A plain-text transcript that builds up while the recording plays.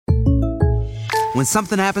When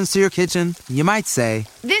something happens to your kitchen, you might say,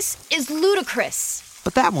 "This is ludicrous."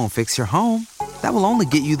 But that won't fix your home. That will only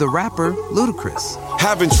get you the rapper, Ludacris.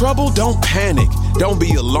 Having trouble? Don't panic. Don't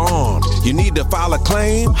be alarmed. You need to file a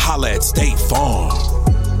claim? Holla at State Farm.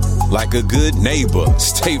 Like a good neighbor,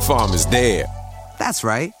 State Farm is there. That's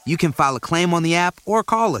right. You can file a claim on the app or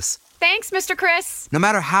call us. Thanks, Mr. Chris. No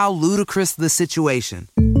matter how ludicrous the situation,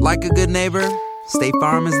 like a good neighbor, State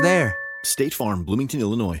Farm is there. State Farm, Bloomington,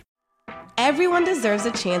 Illinois. Everyone deserves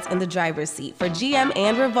a chance in the driver's seat. For GM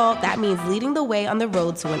and Revolt, that means leading the way on the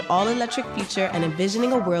road to an all-electric future and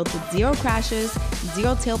envisioning a world with zero crashes,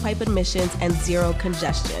 zero tailpipe emissions, and zero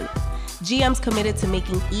congestion. GM's committed to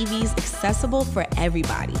making EVs accessible for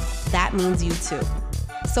everybody. That means you too.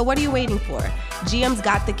 So what are you waiting for? GM's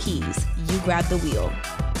got the keys. You grab the wheel.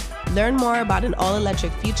 Learn more about an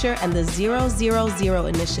all-electric future and the 000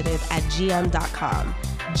 initiative at gm.com.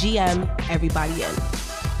 GM, everybody in.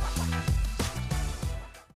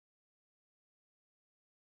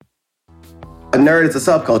 A nerd is a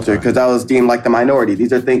subculture because I was deemed like the minority.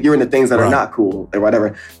 These are things, you're into things that are not cool or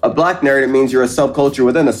whatever. A black nerd, it means you're a subculture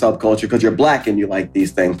within a subculture because you're black and you like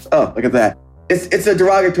these things. Oh, look at that. It's a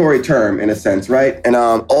derogatory term in a sense, right? And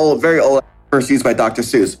very old, first used by Dr.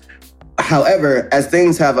 Seuss. However, as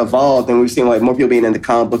things have evolved and we've seen like more people being into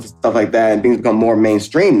comic books and stuff like that and things become more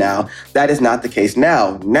mainstream now, that is not the case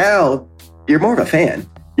now. Now, you're more of a fan.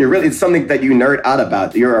 It's something that you nerd out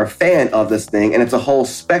about. You're a fan of this thing, and it's a whole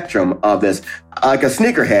spectrum of this. Like a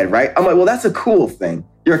sneakerhead, right? I'm like, well, that's a cool thing.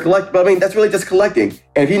 You're a collector, but I mean, that's really just collecting.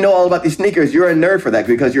 And if you know all about these sneakers, you're a nerd for that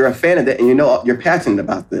because you're a fan of it and you know you're passionate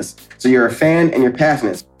about this. So you're a fan and you're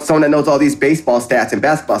passionate. Someone that knows all these baseball stats and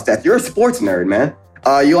basketball stats, you're a sports nerd, man.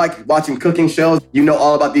 You like watching cooking shows. You know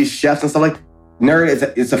all about these chefs and stuff like that.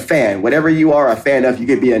 Nerd is a fan. Whatever you are a fan of, you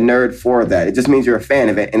could be a nerd for that. It just means you're a fan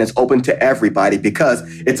of it, and it's open to everybody because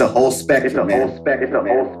it's a whole spectrum, man. It's a whole spectrum,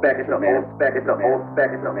 man. It's a whole spectrum, man. It's a whole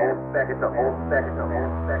spectrum, man.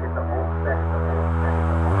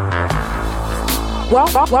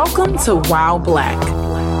 Welcome to Wow Black,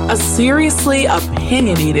 a seriously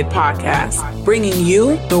opinionated podcast bringing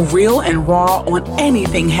you the real and raw on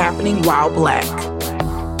anything happening while Black.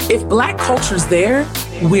 If Black culture's there,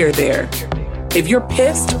 we're there. If you're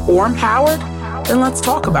pissed or empowered, then let's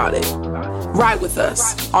talk about it. Ride with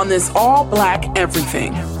us on this all Black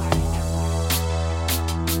everything.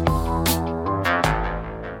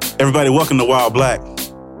 Everybody, welcome to Wild Black.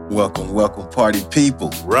 Welcome, party people.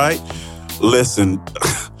 Right? Listen,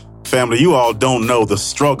 family, you all don't know the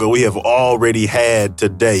struggle we have already had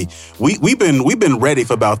today. We've been ready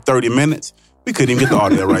for about 30 minutes. We couldn't even get the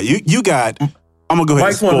audio right. You got... I'm going to go ahead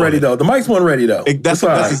and spoil ready, though. The mics weren't ready, though. That's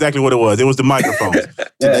exactly what it was. It was the microphones.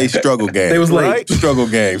 Today's struggle game. They was late. Right? Struggle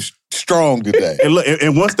game. Strong today. And, look,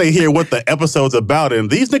 and once they hear what the episode's about, and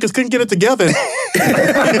these niggas couldn't get it together. the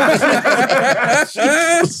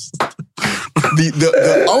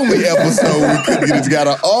only episode we couldn't get it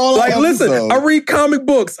together. All like, episodes. Listen, I read comic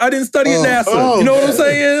books. I didn't study at NASA. You know what I'm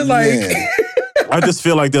saying? Like... I just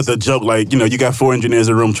feel like there's a joke, like, you got 4 engineers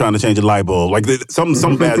in a room trying to change a light bulb. Like,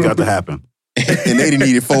 something bad's got to happen. And they didn't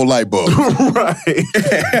need 4 light bulbs. Right.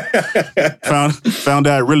 Found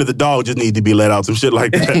out really the dog just needed to be let out, some shit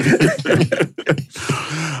like that.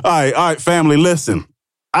 All right, family, listen.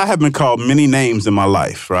 I have been called many names in my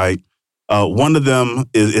life, right? One of them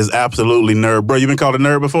is absolutely nerd. Bro, you been called a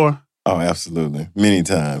nerd before? Oh, absolutely. Many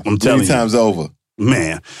times. I'm telling you. Many times over.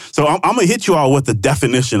 Man. So I'm going to hit you all with the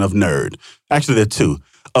definition of nerd. Actually, there are 2.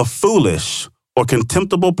 A foolish or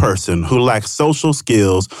contemptible person who lacks social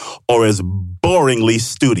skills or is boringly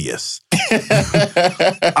studious.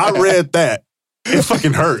 I read that. It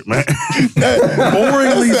fucking hurt, man.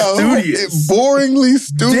 Boringly studious. Boringly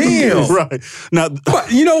studious. Damn. Right. Now,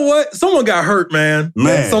 but you know what? Someone got hurt, man.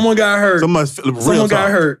 Someone got hurt. Someone got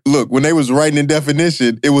hurt. Look, when they was writing the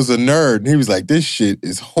definition, it was a nerd. And he was like, this shit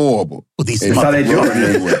is horrible. Well, these how they do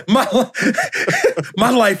it. My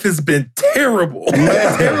life has been terrible.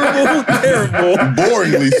 Terrible.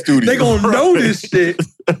 Boringly studious. They gonna know this shit.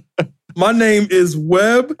 My name is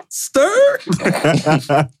Webster.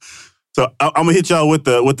 So I'm going to hit y'all with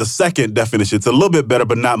the second definition. It's a little bit better,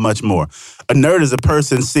 but not much more. A nerd is a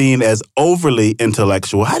person seen as overly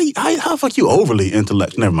intellectual. How the fuck you overly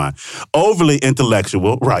intellectual? Never mind. Overly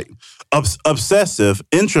intellectual, right. Obsessive,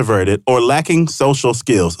 introverted, or lacking social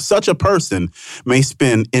skills. Such a person may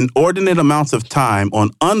spend inordinate amounts of time on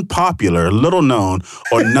unpopular, little-known,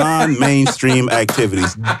 or non-mainstream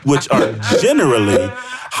activities, which are generally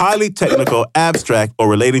highly technical, abstract, or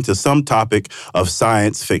relating to some topic of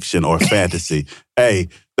science fiction or fantasy. Hey,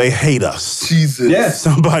 they hate us. Jesus. Yes.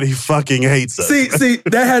 Somebody fucking hates us. See,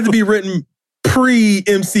 that had to be written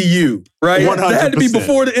pre-MCU, right? 100%. That had to be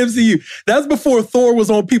before the MCU. That's before Thor was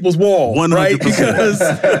on people's wall, 100%. Right?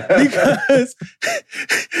 Because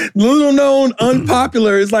little known,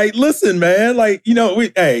 unpopular is like, listen, man, like, you know,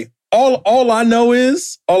 all I know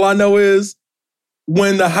is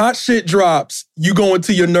when the hot shit drops, you go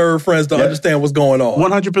into your nerd friends to understand what's going on.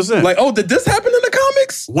 100%. Like, oh, did this happen in the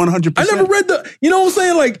comics? 100%. I never read you know what I'm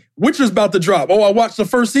saying? Like, Witcher's about to drop. Oh, I watched the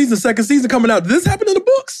first season, second season coming out. Did this happen in the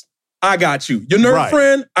books? I got you. Your nerd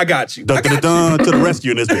friend, I got you. To the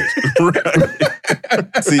rescue in this bitch.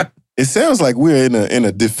 See, it sounds like we're in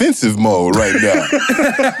a defensive mode right now.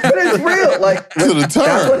 But it's real. Like, to the turn.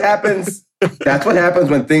 That's what happens. That's what happens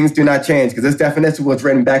when things do not change. Because this definition was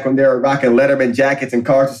written back when they were rocking Letterman jackets and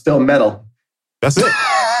cars were still metal. That's it. You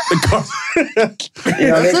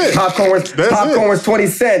know what I mean? Popcorn was 20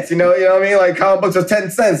 cents. You know what I mean? Like, comic books was 10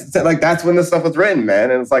 cents. Like, that's when this stuff was written, man.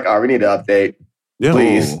 And it's like, we need to update. Yeah.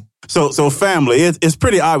 Please. So family, it's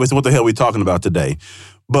pretty obvious what the hell we're talking about today.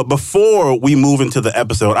 But before we move into the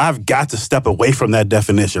episode, I've got to step away from that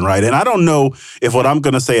definition, right? And I don't know if what I'm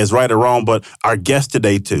going to say is right or wrong, but our guests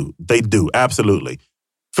today, too, they do, absolutely.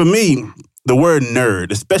 For me, the word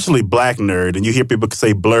nerd, especially black nerd, and you hear people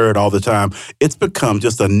say blurred all the time, it's become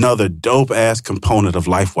just another dope-ass component of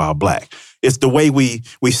life while black. It's the way we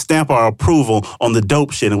stamp our approval on the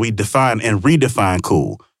dope shit and we define and redefine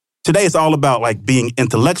cool. Today, it's all about like being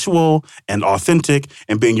intellectual and authentic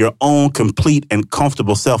and being your own complete and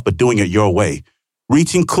comfortable self, but doing it your way.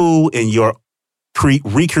 Reaching cool in your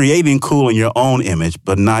recreating cool in your own image,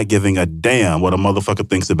 but not giving a damn what a motherfucker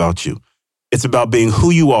thinks about you. It's about being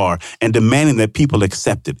who you are and demanding that people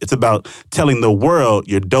accept it. It's about telling the world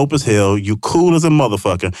you're dope as hell, you cool as a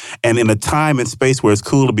motherfucker, and in a time and space where it's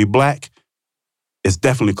cool to be black, it's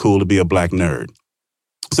definitely cool to be a black nerd.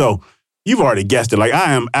 So, you've already guessed it. Like,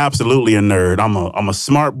 I am absolutely a nerd. I'm a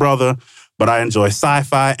smart brother, but I enjoy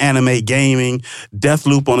sci-fi, anime, gaming,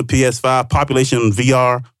 Deathloop on the PS5, Population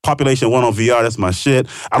VR, Population 1 on VR. That's my shit.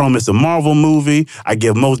 I don't miss a Marvel movie. I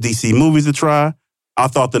give most DC movies a try. I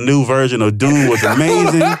thought the new version of Doom was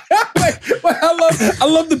amazing. I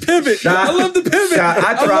love the pivot. I love the pivot.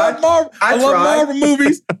 I tried. I love Marvel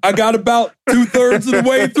movies. I got about 2/3 of the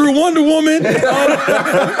way through Wonder Woman.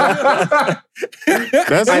 I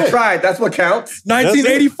tried. That's what counts.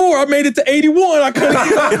 1984. I made it to 81. I couldn't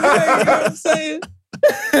get away. You know what I'm saying?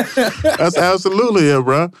 That's absolutely it,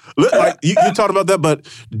 bro. Look, like you talked about that, but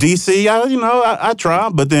DC, I try.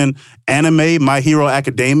 But then anime, My Hero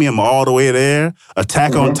Academia, I'm all the way there.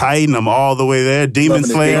 Attack on Titan, I'm all the way there. Demon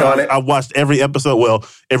Slayer, I watched every episode. Well,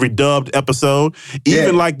 every dubbed episode.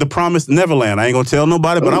 Even like The Promised Neverland. I ain't gonna tell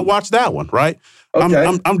nobody, but I watched that one. Right?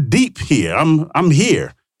 Okay. I'm deep here. I'm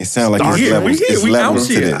here. It sounds like it's levels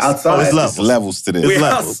to this. Outside. It's levels to this.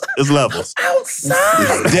 It's levels.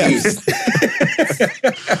 Outside. It's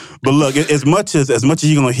depths. But look, as much as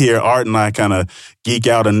you're gonna hear Art and I kind of geek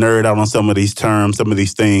out and nerd out on some of these terms, some of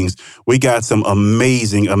these things, we got some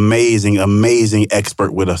amazing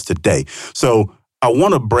expert with us today. So I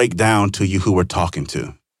want to break down to you who we're talking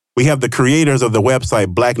to. We have the creators of the website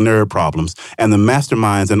Black Nerd Problems and the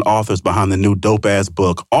masterminds and authors behind the new dope-ass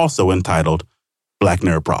book, also entitled Black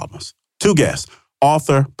Nerd Problems. Two guests,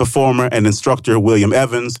 author, performer, and instructor William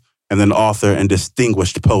Evans, and then author and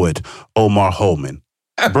distinguished poet Omar Holman.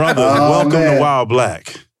 Brothers, welcome to Wild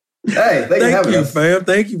Black. Hey, thank you, fam.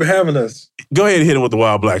 Thank you for having us. Go ahead and hit him with the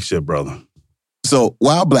Wild Black shit, brother. So,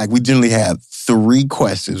 Wild Black, we generally have 3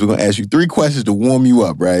 questions. We're going to ask you 3 questions to warm you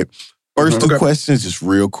up, right? First 2 questions, just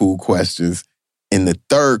real cool questions. And the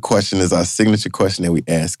third question is our signature question that we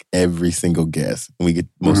ask every single guest. And we get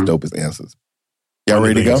the most dopest answers. Y'all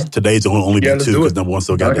ready to go? Today's only been 2 because number 1's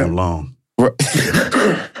so goddamn long. Well,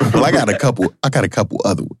 I got a couple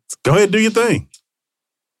other ones. Go ahead, do your thing.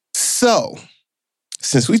 So,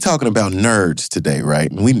 since we're talking about nerds today,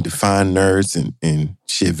 right? And we can define nerds and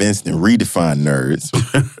shit, Vince, and redefine nerds.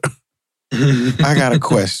 I got a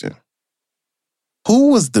question.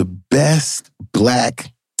 Who was the best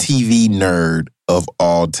black TV nerd of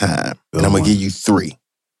all time? And I'm going to give you 3.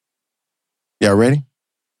 Y'all ready?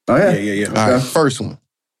 Oh, yeah. Yeah. All right, first one.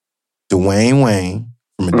 Dwayne Wayne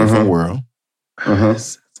from A Different World.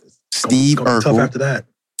 Steve Urkel tough after that.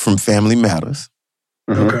 from Family Matters.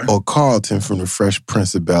 Or Carlton from The Fresh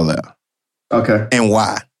Prince of Bel-Air. Okay. And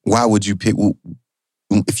why? Why would you pick?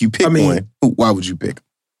 If you pick one, why would you pick?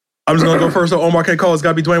 I'm just going to go first. So Omar can't call. It's got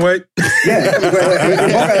to be Dwayne Wade? Yeah. We're both going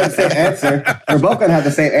to have the same answer. We're both going to have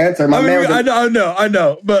the same answer. I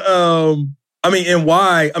know. But, and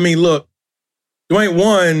why? I mean, look, Dwayne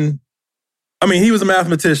won. I mean, he was a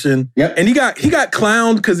mathematician. Yep. And he got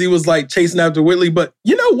clowned because he was like chasing after Whitley. But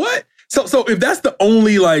you know what? So if that's the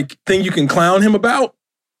only like thing you can clown him about,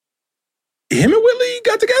 him and Whitley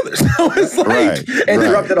got together. So it's like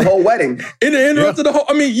interrupted the whole wedding. It interrupted the whole.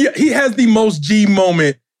 I mean, he has the most G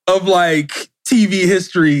moment of like TV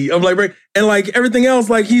history of like, and like everything else,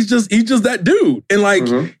 like he's just that dude. And like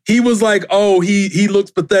he was like, oh, he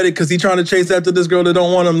looks pathetic because he's trying to chase after this girl that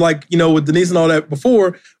don't want him, like, you know, with Denise and all that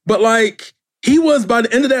before. But like he was, by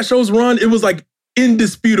the end of that show's run, it was like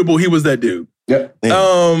indisputable he was that dude. Yep.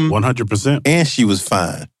 100%. And she was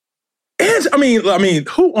fine. And I mean,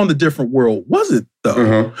 who on The Different World was it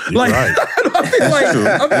though? Like, right.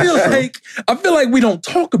 I feel like we don't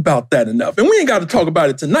talk about that enough, and we ain't got to talk about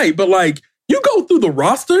it tonight. But like, you go through the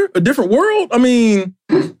roster, A Different World. I mean,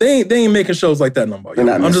 they ain't making shows like that no more.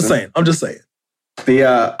 I'm just saying.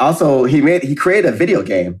 The also he created a video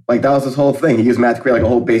game. Like that was his whole thing. He used math to create like a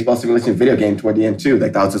whole baseball simulation video game toward the end too.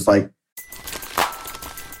 Like that was just like.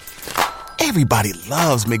 Everybody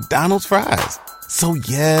loves McDonald's fries. So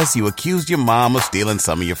yes, you accused your mom of stealing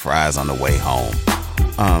some of your fries on the way home.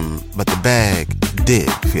 But the bag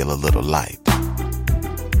did feel a little light.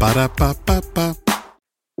 Ba-da-ba-ba-ba.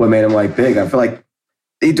 What made him like big? I feel like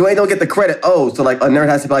Dwayne don't get the credit. Oh, so like a nerd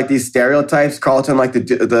has to be like these stereotypes. Carlton like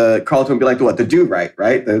the Carlton would be like the what? The dude, right?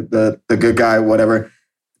 The good guy, whatever.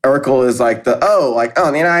 Urkel is like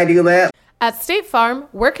I do that. At State Farm,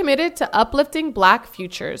 we're committed to uplifting Black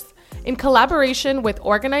futures. In collaboration with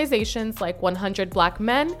organizations like 100 Black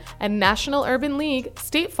Men and National Urban League,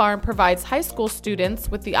 State Farm provides high school students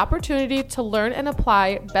with the opportunity to learn and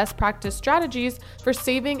apply best practice strategies for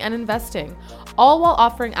saving and investing, all while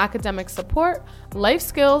offering academic support, life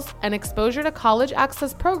skills, and exposure to college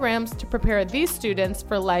access programs to prepare these students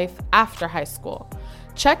for life after high school.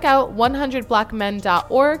 Check out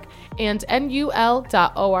 100blackmen.org and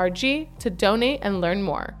nul.org to donate and learn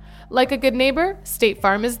more. Like a good neighbor, State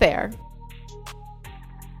Farm is there.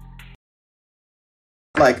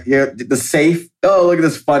 Like the safe. Oh, look at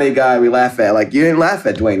this funny guy we laugh at. Like you didn't laugh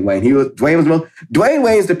at Dwayne Wayne. Dwayne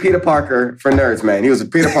Wayne's the Peter Parker for nerds, man. He was a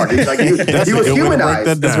Peter Parker. He's like he was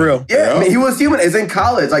humanized. That's real. Yeah, I mean, he was human. It's in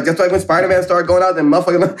college. Like just like when Spider-Man started going out, then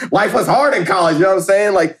motherfucking life was hard in college. You know what I'm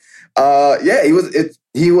saying? Like,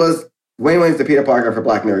 he was. Wayne Wayne's the Peter Parker for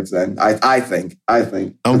Black nerds. Then I think. Like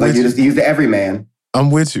he's the everyman. I'm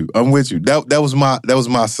with you. That was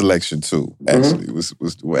my selection too. Actually, was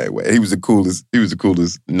Dwayne Wayne. He was the coolest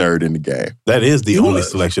nerd in the game. That is the only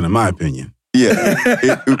selection, in my opinion. Yeah,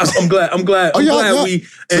 I'm glad. So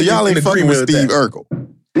y'all ain't fucking with Steve Urkel.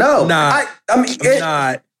 No, nah. I mean,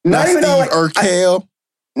 not even Steve though Urkel.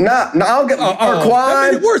 Nah, I'll get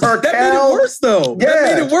Urquan. That made it worse though. Yeah.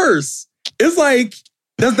 That made it worse. It's like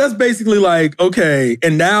that's basically like, okay,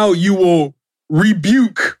 and now you will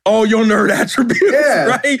rebuke all your nerd attributes,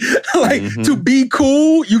 right? Like to be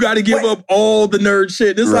cool, you got to give up all the nerd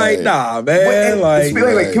shit. It's like, nah, man.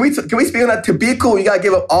 Wait. Can we speak on that? To be cool, you got to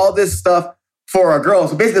give up all this stuff for a girl.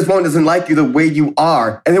 So basically, this woman doesn't like you the way you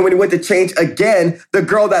are. And then when he went to change again, the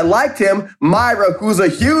girl that liked him, Myra, who's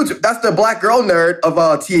that's the black girl nerd of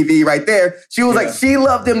TV right there. She was like, she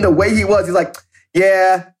loved him the way he was. He's like,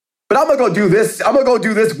 yeah. But I'm gonna go do this. I'm gonna go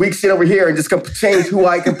do this weak shit over here and just change who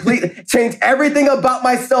I change everything about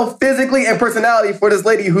myself physically and personality for this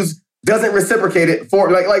lady who doesn't reciprocate it for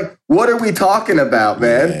like what are we talking about,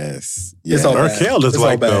 man? Yes. Urkel is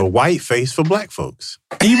like the white face for black folks.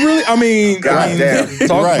 He really, I mean, talk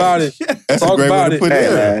about it. That's talk a great about way to put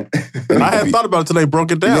it. Man. I hadn't thought about it until they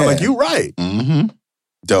broke it down. Yeah. Like, you're right. Mm-hmm.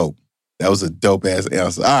 Dope. That was a dope ass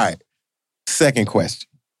answer. All right. Second question.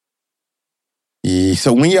 Yeah,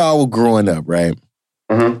 so when y'all were growing up, right,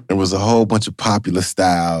 there was a whole bunch of popular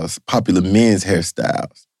men's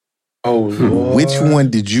hairstyles. Oh, Lord. Which one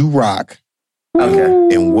did you rock?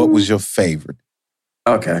 Okay. And what was your favorite?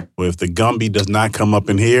 Okay. Well, if the Gumby does not come up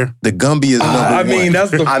in here. The Gumby is number one. I mean, that's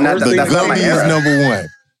the first thing. The Gumby is number one.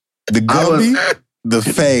 The Gumby, the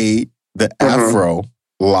fade, the afro,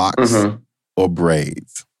 locks, or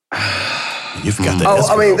braids. You forgot the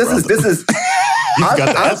I mean, this is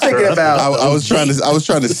I'm thinking about. I was trying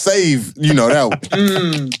to save, that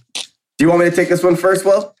one. Do you want me to take this one first,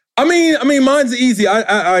 Will? I mean, mine's easy. I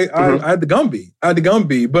had the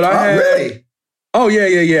Gumby. But I had. Really? Oh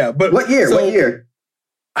yeah. But what year?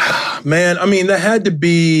 Man, I mean, that had to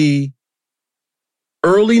be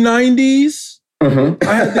early 90s. Mm-hmm.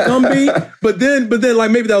 I had the Gumby, but then like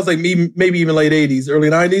maybe that was like maybe even late 80s, early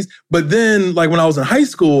 90s. But then like when I was in high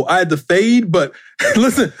school, I had the fade. But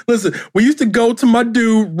listen, we used to go to my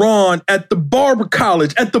dude Ron at the barber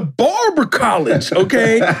college,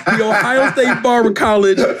 okay? The Ohio State Barber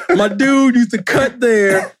College. My dude used to cut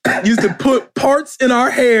there, used to put parts in our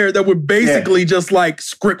hair that were basically just like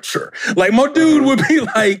scripture. Like my dude would be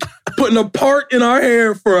like putting a part in our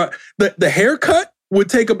hair for the haircut would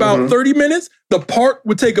take about 30 minutes. The part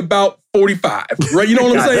would take about 45, right? You know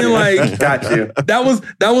what I'm saying? Like, got you. That was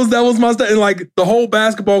my stuff. And like the whole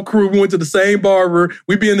basketball crew, we went to the same barber.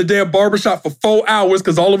 We'd be in the damn barbershop for 4 hours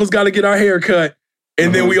because all of us got to get our hair cut.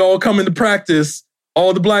 And then we all come into practice,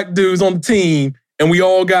 all the black dudes on the team, and we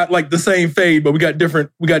all got like the same fade, but we got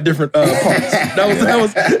different parts.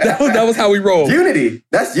 That was how we rolled. Unity.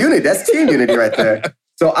 That's unity. That's team unity right there.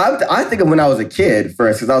 So I think of when I was a kid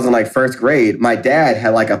first, because I was in like first grade, my dad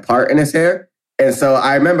had like a part in his hair. And so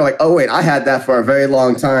I remember like, oh wait, I had that for a very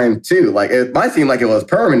long time too. Like it might seem like it was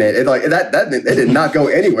permanent. It did not go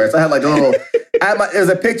anywhere. So I had like a little, there's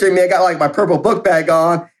a picture of me. I got like my purple book bag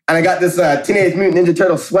on and I got this Teenage Mutant Ninja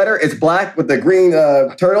Turtle sweater. It's black with the green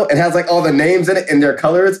turtle. It has like all the names in it in their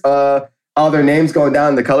colors, all their names going down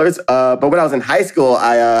in the colors. But when I was in high school,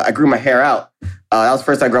 I grew my hair out. That was the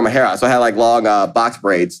first time I grew my hair out. So I had like long box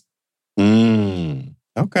braids.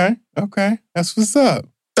 Okay. That's what's up.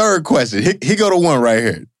 Third question. He go to one right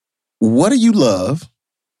here. What do you love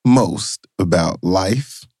most about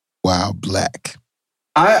life while black?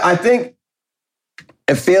 I think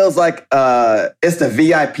it feels like it's the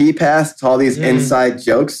VIP pass to all these inside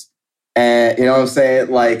jokes. And you know what I'm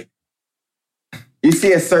saying? Like, you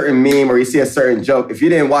see a certain meme or you see a certain joke. If you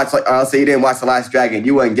didn't watch, like, I'll say you didn't watch The Last Dragon,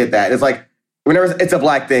 you wouldn't get that. It's like, whenever it's a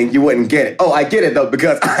black thing, you wouldn't get it. Oh, I get it though,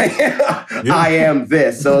 because I am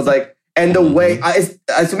this. So it's like, and the way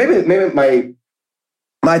so maybe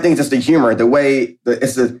my thing is just the humor. The way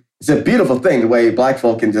it's a beautiful thing. The way black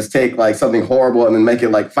folk can just take like something horrible and then make it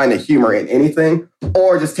like find a humor in anything,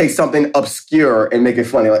 or just take something obscure and make it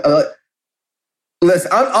funny. Like,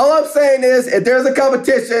 listen, all I'm saying is, if there's a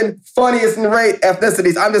competition, funniest and rate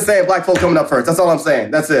ethnicities, I'm just saying black folk coming up first. That's all I'm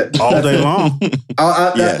saying. That's it. All day long.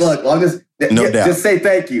 Yes. Look, I'm just just say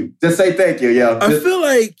thank you. Just say thank you, yo. I feel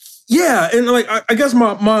like, yeah, and like I guess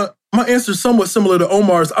my answer is somewhat similar to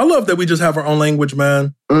Omar's. I love that we just have our own language,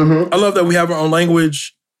 man. I love that we have our own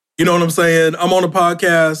language. You know what I'm saying? I'm on a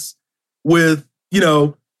podcast with,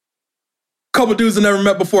 a couple dudes I never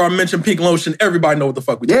met before. I mentioned Pink Lotion. Everybody know what the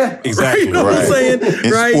fuck we do. Yeah, exactly. Right? You know what I'm saying?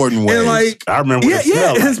 In right? sporting ways. And like, I remember what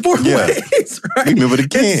in sporting ways. Right? You remember the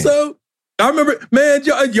can. And so I remember, man,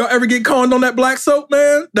 y'all ever get conned on that black soap,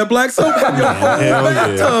 man? That black soap have your whole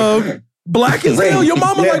bathtub black as hell. Your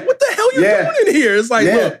mama like, what the hell you doing in here? It's like,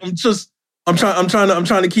 look, I'm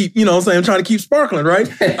trying to keep, you know what I'm saying? I'm trying to keep sparkling, right?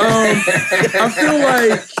 I feel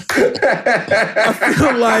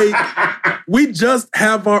like we just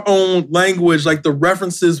have our own language, like the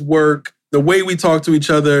references work, the way we talk to each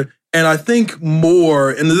other. And I think more,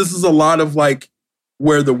 and this is a lot of like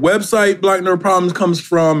where the website Black Nerd Problems comes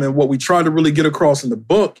from and what we try to really get across in the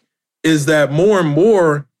book is that more and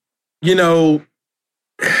more,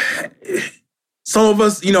 some of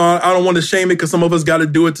us, I don't want to shame it because some of us got to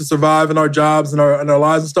do it to survive in our jobs and our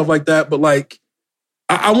lives and stuff like that. But like,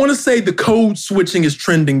 I want to say the code switching is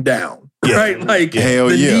trending down, right? Like the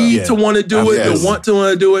need to want to do it, the want to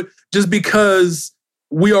want to do it, just because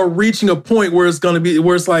we are reaching a point where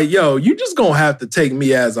it's like, yo, you just gonna have to take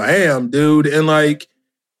me as I am, dude. And like,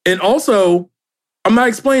 and also, I'm not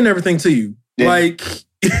explaining everything to you. Yeah. Like,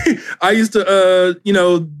 I used to,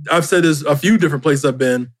 I've said this a few different places I've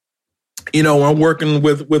been. I'm working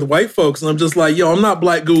with white folks, and I'm just like, yo, I'm not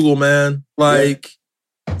Black Google, man. Like,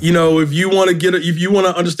 if you want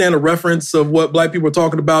to understand a reference of what Black people are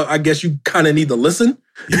talking about, I guess you kind of need to listen.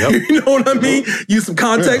 Yep. You know what I mean? Use some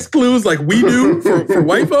context clues like we do for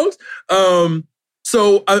white folks.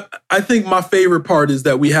 So I think my favorite part is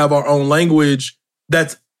that we have our own language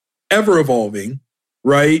that's ever evolving,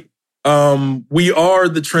 right? We are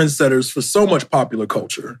the trendsetters for so much popular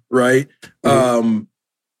culture, right?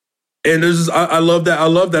 And there's I love that. I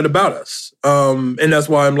love that about us. And that's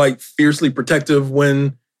why I'm like fiercely protective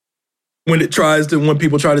when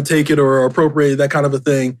people try to take it or appropriate that kind of a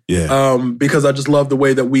thing. Yeah. Because I just love the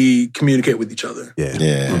way that we communicate with each other. Yeah.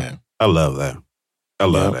 Yeah. I love that. I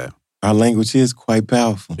love that. Our language is quite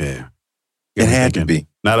powerful. Yeah. It had to be.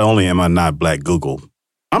 Not only am I not Black Google,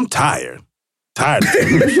 I'm tired. Tired of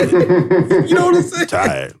shit. You know what I'm saying?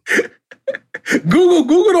 Tired. Google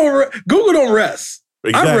don't rest.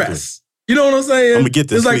 Exactly. I rest. You know what I'm saying? I'm gonna get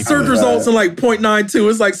this. It's like search results in like 0.92.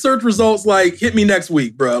 It's like search results like hit me next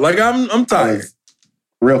week, bro. Like I'm tired.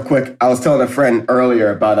 Real quick, I was telling a friend earlier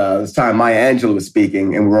about this time Maya Angelou was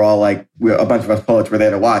speaking, and we were all like, a bunch of us poets were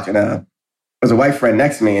there to watch, and there was a white friend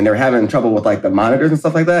next to me, and they were having trouble with like the monitors and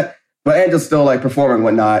stuff like that. But Angel's still like performing and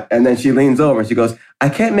whatnot, and then she leans over and she goes, "I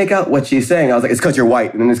can't make out what she's saying." I was like, "It's because you're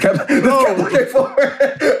white," and then just kept looking forward.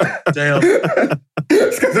 Damn.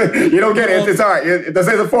 It's because you don't get it. It's all right. It says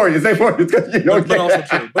it for you. It's for you. It's because you don't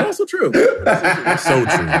get it. But also true. So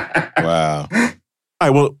true. Wow. All right,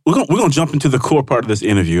 well, we're going to jump into the core part of this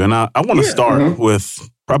interview, and I want to start with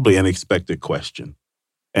probably an expected question,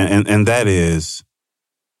 and that is,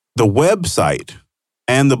 the website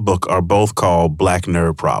and the book are both called Black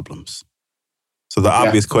Nerd Problems. So the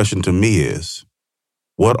obvious question to me is,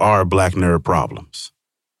 what are Black Nerd Problems?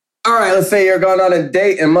 All right, let's say you're going on a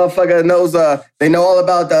date and motherfucker knows they know all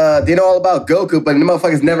about Goku, but the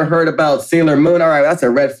motherfucker's never heard about Sailor Moon. All right, that's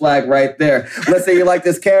a red flag right there. Let's say you like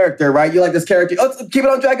this character, right? You like this character. Oh, keep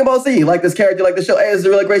it on Dragon Ball Z. You like this character, you like the show. Hey, this is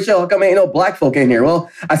a really great show. How come ain't no black folk in here?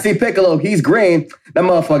 Well, I see Piccolo. He's green. That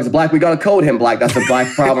motherfucker's black. We gotta code him black. That's a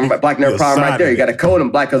black problem, black nerd problem right there. You gotta code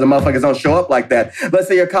him black because the motherfuckers don't show up like that. Let's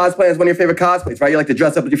say your cosplay is one of your favorite cosplays, right? You like to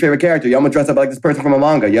dress up with your favorite character. Yo, I'm gonna dress up like this person from a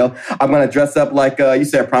manga, yo. I'm gonna dress up like you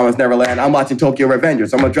said Promise Neverland. I'm watching Tokyo Revengers.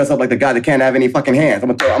 So I'm gonna dress up like the guy that can't have any fucking hands.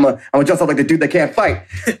 I'm gonna dress up like the dude that can't fight.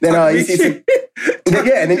 Then you see some, and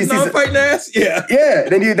then you see fighting ass. Yeah.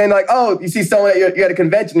 Then like, oh, you see someone you're at a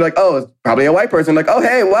convention. You're like, oh, it's probably a white person. Like, oh,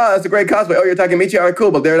 hey, wow, that's a great cosplay. Oh, you're Takemichi. All right,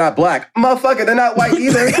 cool, but they're not black. Motherfucker, they're not white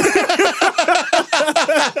either.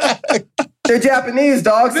 They're Japanese,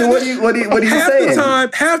 dog. So what are you saying?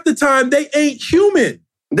 Half the time they ain't human.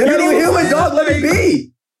 They're not even human, dog. Let it be.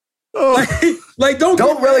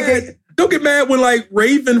 Don't get mad when like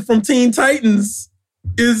Raven from Teen Titans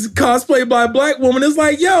is cosplayed by a black woman. It's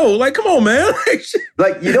like, yo, like, come on, man.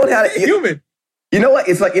 Like, you don't have to human. You know what?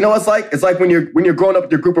 It's like, you know what it's like? It's like when you're growing up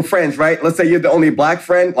with your group of friends, right? Let's say you're the only black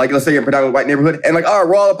friend. Like, let's say you're in a predominantly white neighborhood. And like, oh,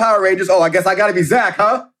 we're all the Power Rangers. Oh, I guess I gotta be Zach,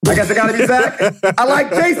 huh? I guess I gotta be Zach. I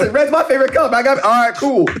like Jason. Red's my favorite color. All right,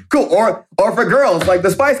 cool. Or for girls, like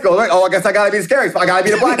the Spice Girls, like, oh, I guess I gotta be Scary. So I gotta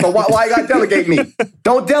be the black one. Why you gotta delegate me?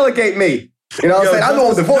 Don't delegate me. You know what I'm saying? I'm the one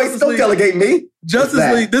with the voice. Don't delegate me.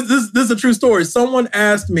 Justice League, this is a true story. Someone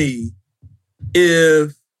asked me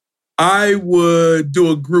if I would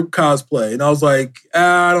do a group cosplay. And I was like,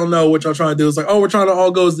 I don't know what y'all trying to do. It's like, oh, we're trying to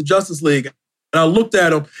all go as the Justice League. And I looked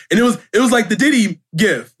at him, and it was like the Diddy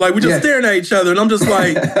gif. Like, we're just staring at each other, and I'm just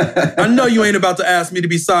like, I know you ain't about to ask me to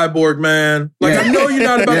be Cyborg, man. Like, I know you're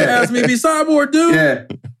not about to ask me to be Cyborg, dude. Yeah.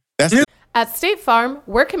 At State Farm,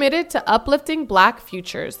 we're committed to uplifting Black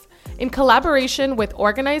futures. In collaboration with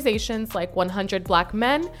organizations like 100 Black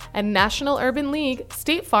Men and National Urban League,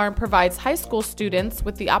 State Farm provides high school students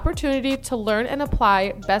with the opportunity to learn and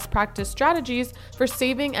apply best practice strategies for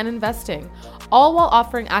saving and investing, all while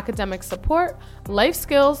offering academic support, life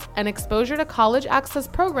skills, and exposure to college access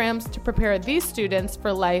programs to prepare these students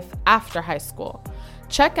for life after high school.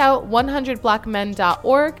 Check out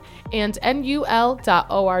 100blackmen.org and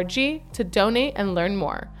nul.org to donate and learn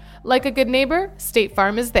more. Like a good neighbor, State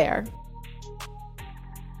Farm is there.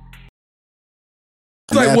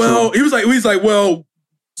 He was like, well,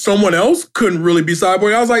 someone else couldn't really be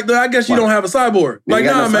Cyborg. I was like, I guess you don't have a cyborg. Like,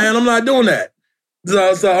 nah, man, I'm not doing that.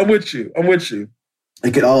 So I'm with you.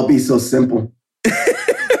 It could all be so simple.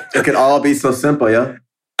 It could all be so simple, yeah.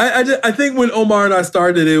 I think when Omar and I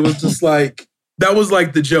started, it was just like, that was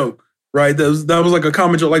like the joke, right? That was like a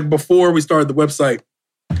common joke. Like before we started the website,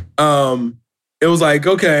 it was like,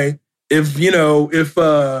 okay, Hey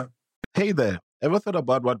there, ever thought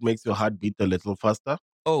about what makes your heart beat a little faster?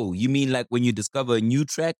 Oh, you mean like when you discover a new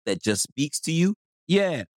track that just speaks to you?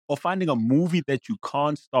 Yeah, or finding a movie that you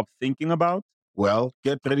can't stop thinking about? Well,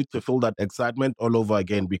 get ready to feel that excitement all over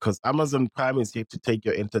again because Amazon Prime is here to take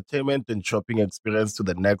your entertainment and shopping experience to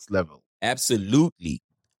the next level. Absolutely.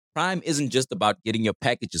 Prime isn't just about getting your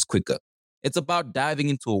packages quicker. It's about diving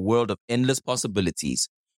into a world of endless possibilities,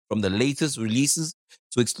 from the latest releases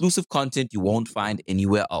to exclusive content you won't find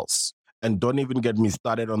anywhere else. And don't even get me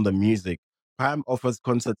started on the music. Prime offers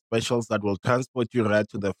concert specials that will transport you right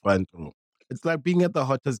to the front row. It's like being at the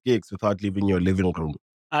hottest gigs without leaving your living room.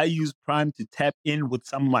 I use Prime to tap in with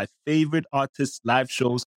some of my favorite artists' live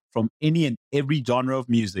shows from any and every genre of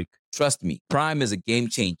music. Trust me, Prime is a game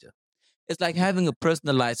changer. It's like having a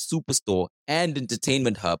personalized superstore and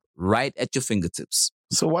entertainment hub right at your fingertips.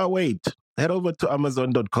 So why wait? Head over to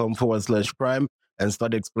amazon.com/Prime and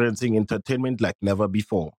start experiencing entertainment like never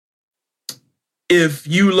before. If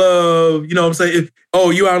you love, you know what I'm saying?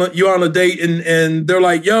 You're on a date and they're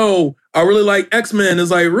like, yo, I really like X-Men.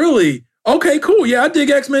 It's like, really? okay, cool. Yeah, I dig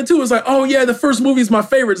X-Men too. It's like, oh yeah, the first movie is my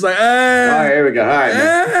favorite. It's like, all right, here we go. All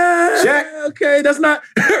right, check. Okay, that's not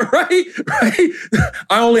right.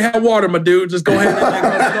 I only have water, my dude. Just go ahead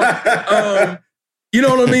and you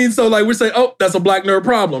know what I mean? So like we say, oh, that's a black nerd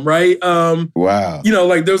problem, right? Wow. You know,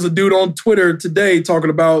 like there's a dude on Twitter today talking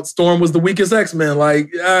about Storm was the weakest X-Men. Like,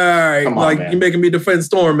 all right, you're making me defend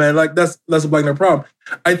Storm, man. Like that's a black nerd problem.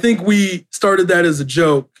 I think we started that as a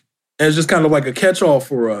joke and it's just kind of like a catch-all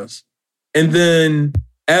for us. And then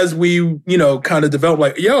as we, you know, kind of develop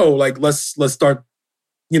like, yo, like let's start,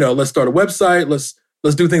 you know, let's start a website. Let's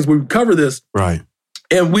do things where we cover this. Right.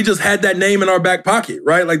 And we just had that name in our back pocket,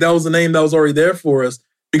 right? Like that was the name that was already there for us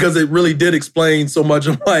because it really did explain so much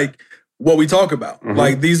of like what we talk about. Mm-hmm.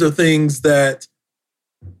 Like these are things that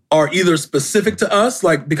are either specific to us,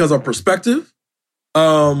 like because of perspective,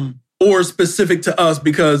 or specific to us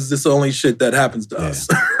because it's the only shit that happens to us,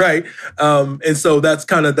 right? And so that's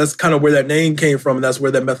kind of where that name came from, and that's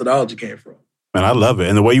where that methodology came from. Man, I love it,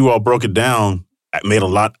 and the way you all broke it down made a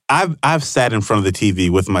lot. I've sat in front of the TV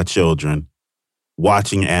with my children,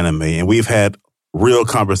 watching anime, and we've had real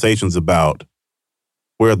conversations about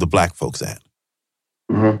where are the black folks at.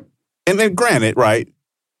 Mm-hmm. And then granted, right,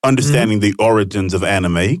 understanding the origins of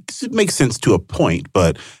anime, it makes sense to a point,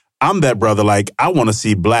 but I'm that brother, like, I want to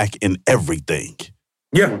see black in everything.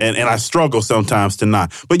 Yeah. And I struggle sometimes to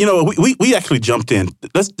not. But you know, we actually jumped in.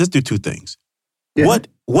 Let's do two things. Yeah.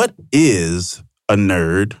 What is a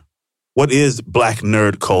nerd? What is black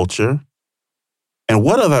nerd culture? And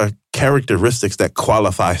what are the characteristics that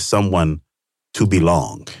qualify someone to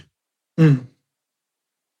belong? I'm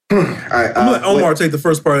gonna let Omar take the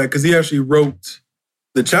first part of that because he actually wrote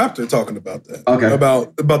the chapter talking about that. Okay.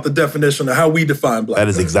 About the definition of how we define black. That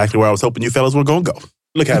is exactly where I was hoping you fellas were going to go.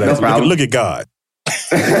 Look at that. Look at God.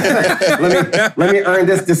 let me earn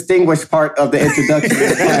this distinguished part of the introduction.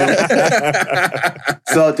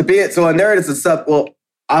 So a nerd is a sub. Well,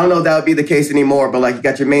 I don't know if that would be the case anymore, but like you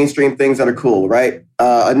got your mainstream things that are cool, right?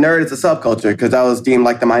 A nerd is a subculture because that was deemed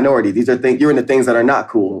like the minority. These are things you're into things that are not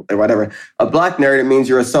cool or whatever. A black nerd, it means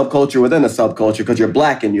you're a subculture within a subculture because you're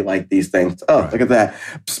black and you like these things. Oh, look at that.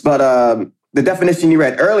 But the definition you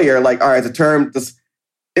read earlier, like, all right, it's a term.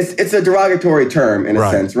 It's a derogatory term in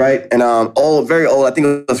a sense, right? And very old. I think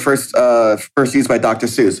it was first used by Dr.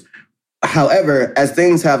 Seuss. However, as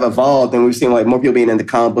things have evolved and we've seen like more people being into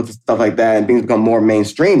comic books and stuff like that and things become more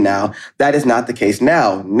mainstream now, that is not the case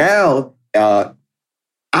now. Now, the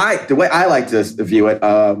way I like to view it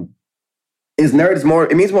is nerd is more,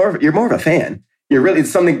 it means you're more of a fan.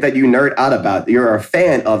 It's something that you nerd out about. You're a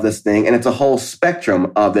fan of this thing and it's a whole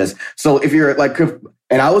spectrum of this. So if you're like,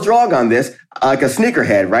 and I was wrong on this, like a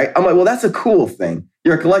sneakerhead, right? I'm like, well, that's a cool thing.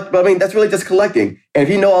 You're a collector, but I mean, that's really just collecting. And if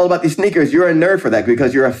you know all about these sneakers, you're a nerd for that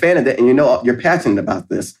because you're a fan of it and you know you're passionate about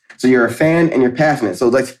this. So you're a fan and you're passionate. So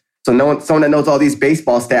someone that knows all these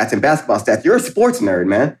baseball stats and basketball stats, you're a sports nerd,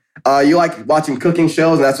 man. You like watching cooking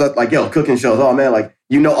shows and that's what cooking shows. Oh man, like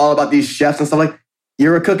you know all about these chefs and stuff like.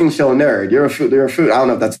 You're a cooking show nerd. You're a food. I don't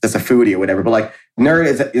know if that's a foodie or whatever, but like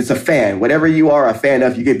nerd is a fan. Whatever you are a fan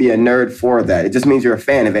of, you could be a nerd for that. It just means you're a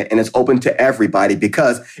fan of it, and it's open to everybody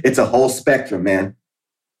because it's a whole spectrum, man.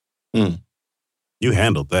 You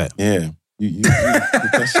handled that. Yeah. You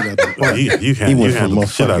that shit out of well, you handled the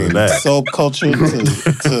shit out of that. Subculture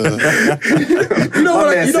to you know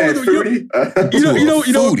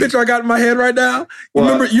what picture I got in my head right now?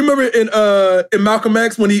 You remember in Malcolm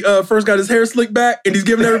X when he first got his hair slicked back and he's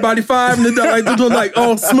giving everybody 5 and they're doing like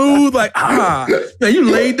all smooth, like man, you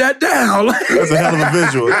laid that down. That's a hell of a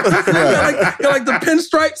visual. got like the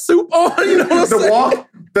pinstripe suit on, you know what I'm saying? The walk.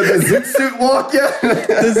 The zoot suit walk, yeah.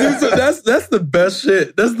 The zoot suit, that's the best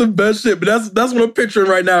shit. That's the best shit. But that's what I'm picturing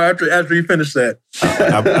right now after you finish that.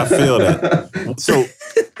 I feel that. So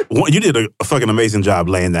you did a fucking amazing job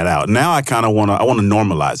laying that out. Now I kind of want to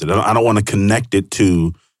normalize it. I don't want to connect it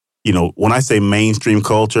to, you know, when I say mainstream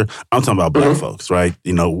culture, I'm talking about black folks, right?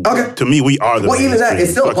 You know, to me, we are the mainstream. Even that, it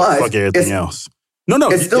still applies. Fuck everything else. No,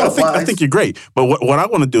 it still applies. I think you're great. But what I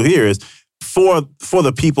want to do here is for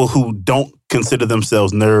the people who don't consider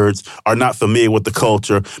themselves nerds, are not familiar with the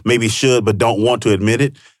culture, maybe should but don't want to admit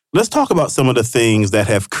it. Let's talk about some of the things that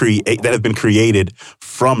have been created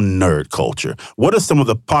from nerd culture. What are some of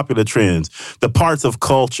the popular trends, the parts of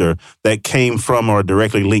culture that came from or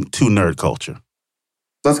directly linked to nerd culture?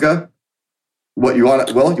 Let's go. What you want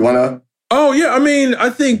to? Will you want to? Oh yeah, I mean, I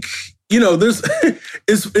think there's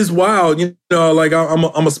it's wild. You know, like I'm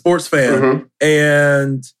a sports fan,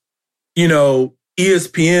 and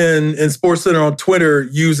ESPN and SportsCenter on Twitter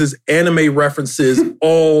uses anime references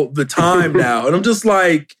all the time now. And I'm just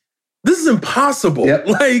like, this is impossible. Yep.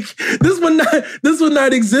 Like this would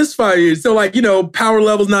not exist 5 years. So like, power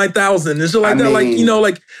levels 9,000 and shit like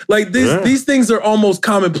that. Like these things are almost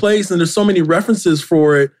commonplace, and there's so many references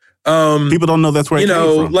for it. People don't know that's where it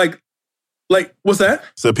came from. Like what's that?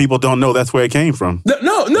 So people don't know that's where it came from.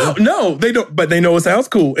 No, they don't. But they know it sounds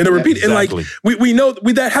cool, and they repeat it. And like we know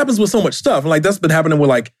that happens with so much stuff. And like that's been happening with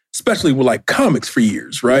like, especially with like comics for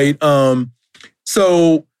years, right?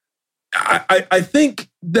 So I think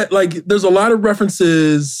that like there's a lot of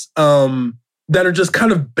references that are just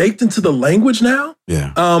kind of baked into the language now.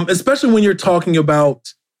 Yeah. Especially when you're talking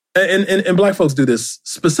about, and Black folks do this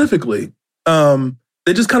specifically.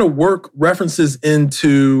 They just kind of work references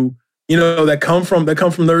into, that come from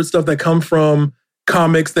nerd stuff, that come from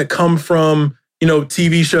comics, that come from,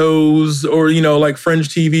 TV shows or, like fringe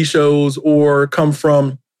TV shows, or come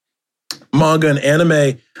from manga and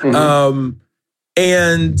anime. Mm-hmm.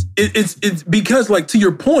 And it's because, like, to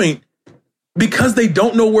your point, because they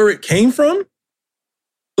don't know where it came from.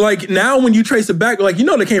 Like now when you trace it back, like,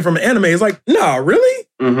 they came from an anime. It's like, nah, really?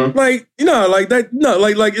 Mm-hmm. Like, like that, no,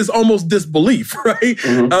 like it's almost disbelief, right?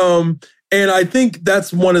 Mm-hmm. And I think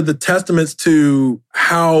that's one of the testaments to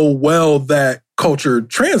how well that culture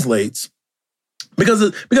translates. Because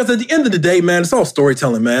at the end of the day, man, it's all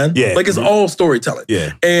storytelling, man. Yeah. Like it's all storytelling.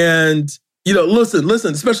 Yeah. And,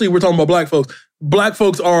 listen, especially we're talking about Black folks. Black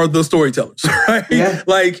folks are the storytellers, right? Yeah.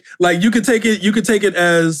 Like you could take it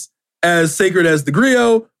as sacred as the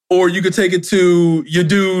griot, or you could take it to your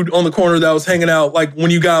dude on the corner that was hanging out, like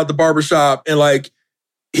when you got out the barbershop, and like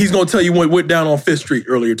he's gonna tell you what went down on Fifth Street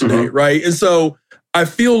earlier today, right? And so I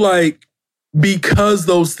feel like because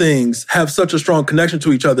those things have such a strong connection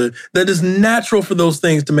to each other, that it's natural for those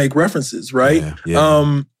things to make references, right?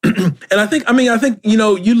 Yeah. And I think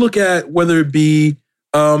you look at whether it be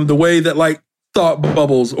the way that like thought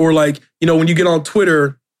bubbles, or like when you get on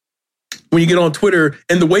Twitter. When you get on Twitter,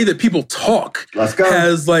 and the way that people talk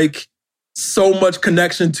has like so much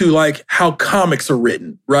connection to like how comics are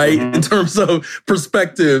written, right? Mm-hmm. In terms of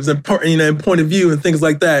perspectives and point of view and things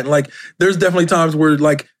like that. And like, there's definitely times where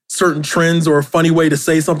like certain trends or a funny way to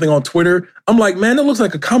say something on Twitter, I'm like, man, it looks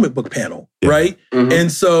like a comic book panel, right? Mm-hmm.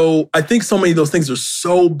 And so I think so many of those things are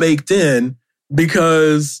so baked in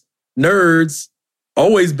because nerds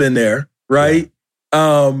always been there, right?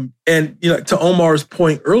 And to Omar's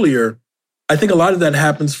point earlier, I think a lot of that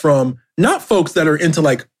happens from not folks that are into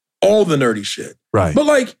like all the nerdy shit. Right. But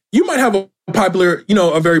like you might have a popular,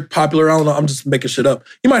 a very popular, I don't know, I'm just making shit up.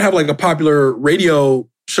 You might have like a popular radio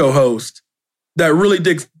show host that really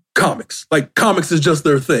digs comics. Like comics is just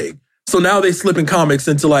their thing. So now they slip in comics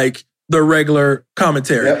into like the regular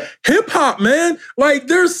commentary. Yep. Hip hop, man. Like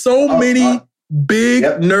there's so many big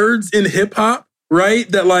nerds in hip hop,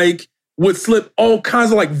 right? That like would slip all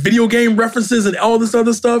kinds of like video game references and all this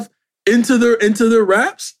other stuff into their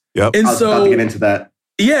raps. Yep. And I was about to get into that.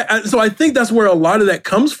 Yeah. So I think that's where a lot of that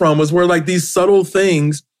comes from, was where like these subtle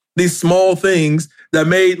things, these small things that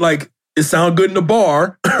made like it sound good in a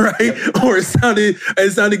bar, right? Yep. Or it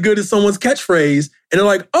sounded good as someone's catchphrase. And they're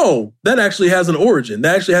like, oh, that actually has an origin.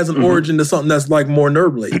 That actually has an origin to something that's like more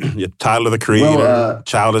nerd-related. Yeah, Tyler the Creator,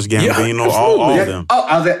 Childish Gambino, all of them. Oh,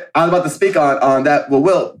 I was about to speak on that. Well,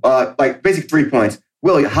 Will, like basic 3 points.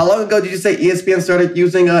 Will, how long ago did you say ESPN started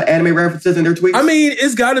using anime references in their tweets? I mean,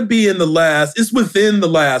 it's got to be it's within the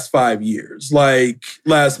last 5 years, like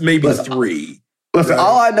maybe 3. Listen,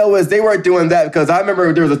 all I know is they weren't doing that because I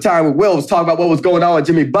remember there was a time when Will was talking about what was going on with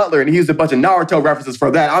Jimmy Butler, and he used a bunch of Naruto references for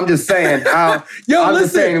that. I'm just saying. I'm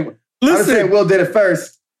just saying Will did it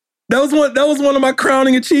first. That was one of my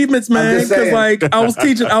crowning achievements, man. Because like I was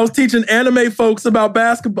teaching anime folks about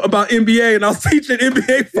basketball, about NBA, and I was teaching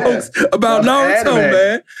NBA folks about Naruto,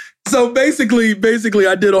 man. So basically,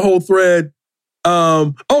 I did a whole thread.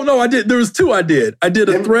 I did. There was 2 I did. I did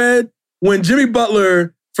a thread when Jimmy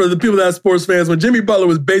Butler, for the people that are sports fans, when Jimmy Butler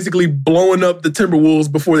was basically blowing up the Timberwolves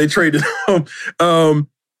before they traded him.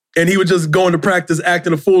 And he was just going to practice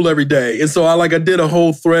acting a fool every day. And so I did a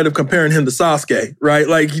whole thread of comparing him to Sasuke, right?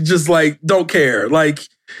 Like, you just like, don't care. Like,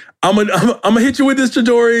 I'm gonna hit you with this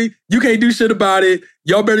Chidori. You can't do shit about it.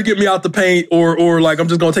 Y'all better get me out the paint or like, I'm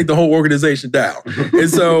just gonna take the whole organization down. And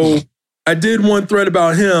so I did one thread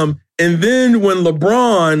about him. And then when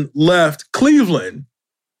LeBron left Cleveland,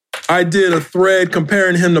 I did a thread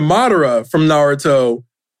comparing him to Madara from Naruto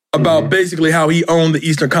about basically how he owned the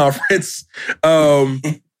Eastern Conference.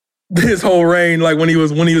 His whole reign, like when he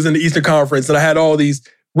was in the Eastern Conference, and I had all these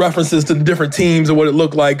references to the different teams and what it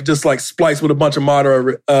looked like, just like spliced with a bunch of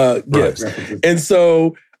Madara gifs. Right. And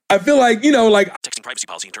so I feel like, like... Texting privacy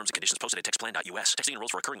policy and terms and conditions posted at textplan.us. Texting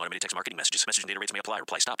enrolls for recurring automated text marketing messages. Message and data rates may apply.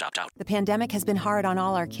 Reply stop to opt out. The pandemic has been hard on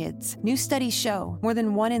all our kids. New studies show more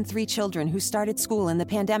than 1 in 3 children who started school in the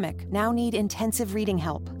pandemic now need intensive reading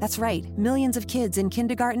help. That's right. Millions of kids in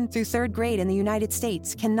kindergarten through 3rd grade in the United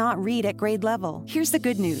States cannot read at grade level. Here's the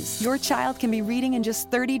good news. Your child can be reading in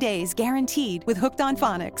just 30 days, guaranteed, with Hooked on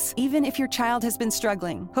Phonics. Even if your child has been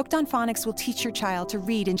struggling, Hooked on Phonics will teach your child to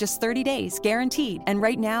read in just 30 days, guaranteed. And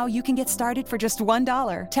right now, you can get started for just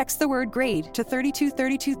 $1. Text the word GRADE to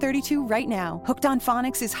 323232 right now. Hooked on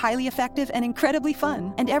Phonics is highly effective and incredibly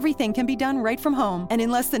fun, and everything can be done right from home and in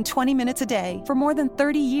less than 20 minutes a day. For more than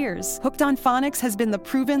 30 years, Hooked on Phonics has been the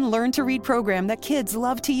proven learn-to-read program that kids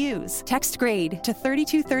love to use. Text GRADE to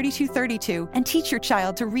 323232 and teach your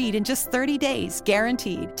child to read in just 30 days,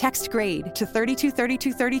 guaranteed. Text GRADE to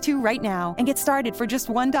 323232 right now and get started for just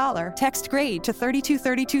 $1. Text GRADE to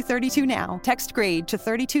 323232 now. Text GRADE to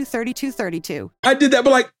 323232. I did that,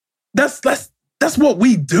 but like, that's what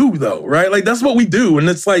we do though, right? Like, that's what we do. And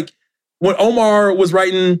it's like, when Omar was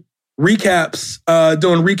writing recaps,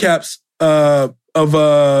 doing recaps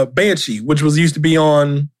of Banshee, which used to be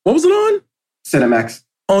on, what was it on? Cinemax.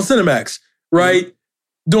 On Cinemax, right?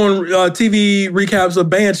 Mm-hmm. Doing TV recaps of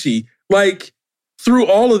Banshee. Like, through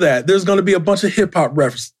all of that, there's going to be a bunch of hip hop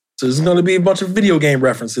references. There's going to be a bunch of video game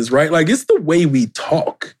references, right? Like, it's the way we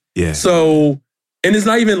talk. Yeah. So, and it's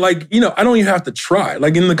not even like, I don't even have to try.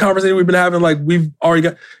 Like, in the conversation we've been having, like, we've already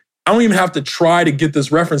got, I don't even have to try to get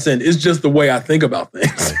this reference in. It's just the way I think about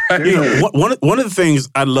things. Right? One of the things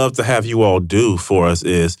I'd love to have you all do for us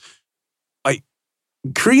is, like,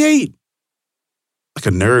 create like a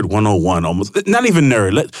nerd 101 almost. Not even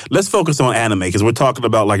nerd. Let's focus on anime because we're talking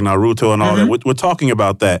about like Naruto and all that. We're talking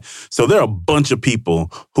about that. So there are a bunch of people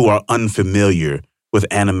who are unfamiliar with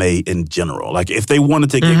anime in general. Like, if they wanted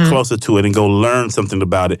to get closer to it and go learn something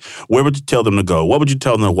about it, where would you tell them to go? What would you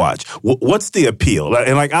tell them to watch? What's the appeal?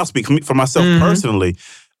 And like, I'll speak for myself personally.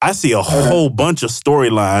 I see a whole bunch of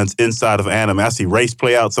storylines inside of anime. I see race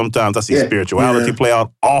play out sometimes. I see spirituality play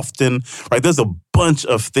out often. Right? There's a bunch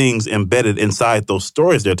of things embedded inside those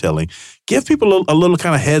stories they're telling. Give people a little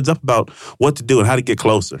kind of heads up about what to do and how to get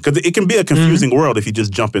closer. Because it can be a confusing world if you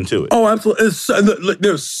just jump into it. Oh, absolutely.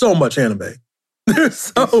 There's so much anime. There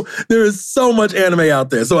is so much anime out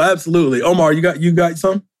there. So absolutely. Omar, you got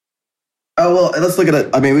some? Oh, well, let's look at it.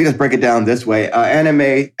 I mean, we just break it down this way.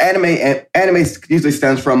 Anime usually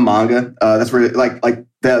stems from manga. That's where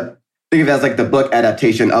think of it as like the book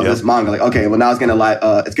adaptation of this manga. Like, okay, well now it's going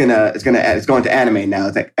to anime now.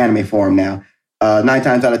 It's like anime form now. 9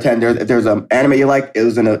 times out of 10, if there's an anime you like, it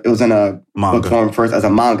was in a book form first as a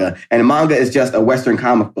manga. And a manga is just a Western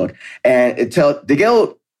comic book. And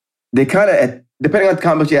they kind of, depending on the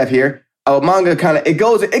comic books you have here, manga it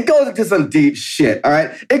goes into some deep shit. All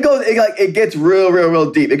right, it gets real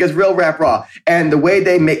deep. It gets real rap raw. And the way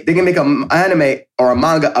they can make an anime or a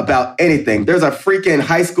manga about anything. There's a freaking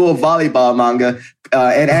high school volleyball manga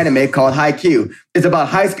and anime called Haikyuu. It's about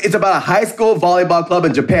a high school volleyball club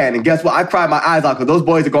in Japan. And guess what? I cried my eyes out because those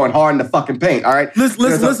boys are going hard in the fucking paint. All right, listen.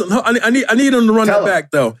 I need them to run that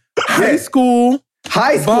back though. High school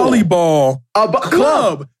volleyball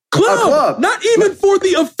club. Club. Not even for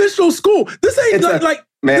the official school. This ain't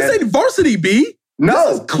this ain't varsity, B.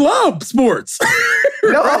 No. This is club sports.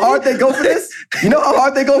 You know how hard they go for this?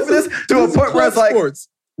 To a point where it's like sports.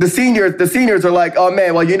 The seniors are like, oh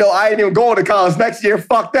man, well, I ain't even going to college next year.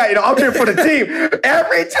 Fuck that. I'm here for the team.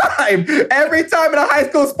 Every time in a high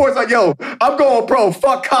school sports, like, yo, I'm going pro.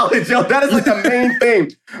 Fuck college, yo. That is like the main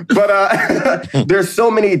thing. But there's so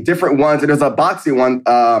many different ones. And there's a boxing one,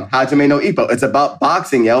 Hajime no Ippo. It's about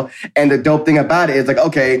boxing, yo. And the dope thing about it is like,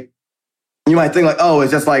 okay, you might think like, oh,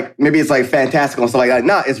 it's just like, maybe it's like fantastical and stuff like that.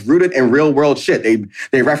 Nah, it's rooted in real world shit.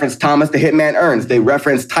 They reference Thomas the Hitman Earns. They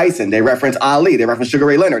reference Tyson. They reference Ali. They reference Sugar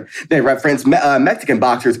Ray Leonard. They reference Mexican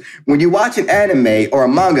boxers. When you watch an anime or a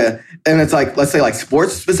manga, and it's like, let's say like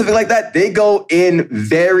sports specific like that, they go in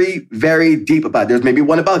very, very deep about it. There's maybe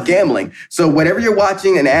one about gambling. So whenever you're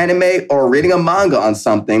watching an anime or reading a manga on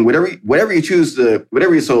something, whatever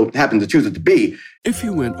you so happen to choose it to be, if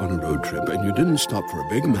you went on a road trip and you didn't stop for a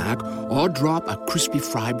Big Mac or drop a crispy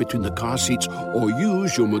fry between the car seats or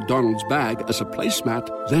use your McDonald's bag as a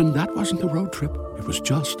placemat, then that wasn't a road trip. It was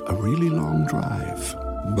just a really long drive.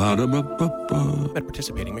 Ba-da-ba-ba-ba. At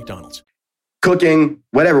participating McDonald's. Cooking,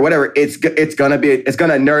 whatever. It's gonna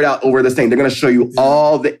nerd out over this thing. They're gonna show you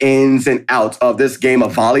all the ins and outs of this game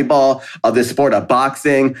of volleyball, of this sport of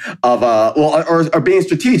boxing, of or being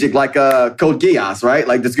strategic, like Code Geass, right?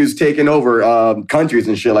 Like this dude's taking over countries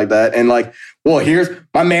and shit like that. And like, well, here's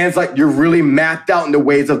my man's like, you're really mapped out in the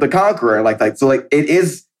ways of the conqueror, like so like it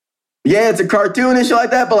is Yeah, it's a cartoon and shit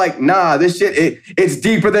like that, but like, nah, this shit, it's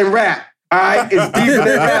deeper than rap. All right? It's deeper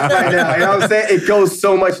than rap right now. You know what I'm saying? It goes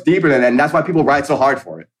so much deeper than that, and that's why people write so hard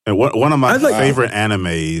for it. And one of my favorite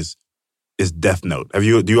animes is Death Note. Do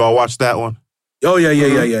you all watch that one? Oh, yeah.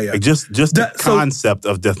 Like just the concept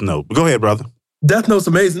of Death Note. Go ahead, brother. Death Note's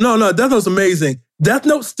amazing. No, Death Note's amazing. Death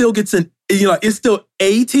Note still gets in, it's still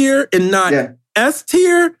A tier and not S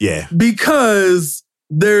tier. Yeah. Because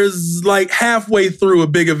there's like halfway through a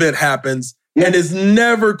big event happens and it's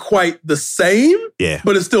never quite the same. Yeah.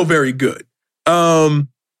 But it's still very good.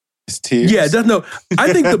 It's tiers. Yeah, Death Note.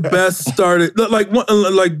 I think the best started,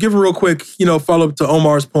 give a real quick, follow up to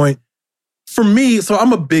Omar's point. For me, so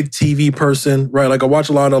I'm a big TV person, right? Like I watch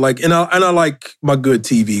a lot of and I like my good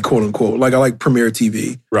TV, quote unquote. Like I like premiere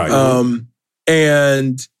TV. Right.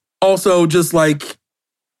 And also just like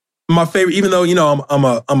my favorite, even though,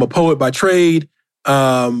 I'm a poet by trade,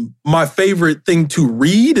 my favorite thing to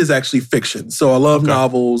read is actually fiction. So I love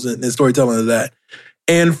novels and storytelling of that.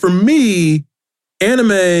 And for me,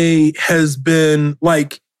 anime has been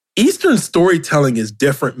Eastern storytelling is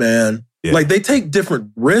different, man. Yeah. Like they take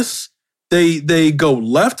different risks. They go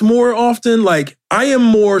left more often. Like I am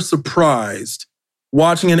more surprised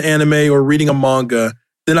watching an anime or reading a manga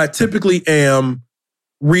than I typically am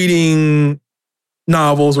reading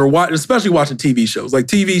novels or especially watching TV shows. Like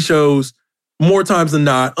TV shows, more times than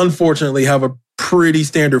not, unfortunately, have a pretty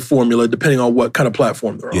standard formula depending on what kind of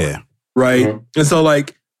platform they're on. Yeah. Right? Mm-hmm. And so I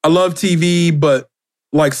love TV, but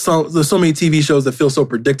there's so many TV shows that feel so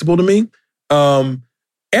predictable to me.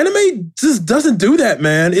 Anime just doesn't do that,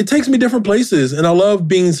 man. It takes me different places, and I love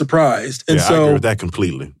being surprised. And I agree with that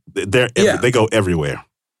completely. They go everywhere.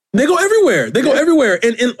 They go everywhere.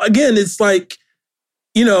 And again, it's like,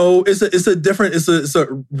 it's a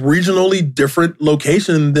regionally different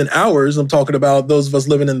location than ours. I'm talking about those of us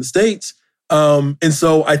living in the States. And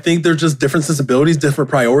so I think there's just different sensibilities, different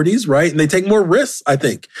priorities, right? And they take more risks, I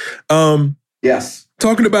think. Yes.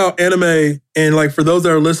 Talking about anime, and for those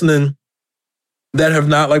that are listening that have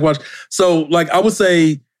not watched. So I would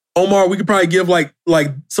say, Omar, we could probably give like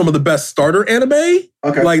some of the best starter anime.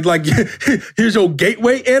 Okay. Here's your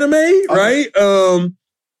gateway anime, right?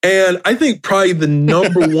 And I think probably the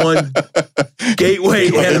number one gateway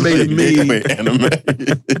anime to me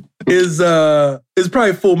is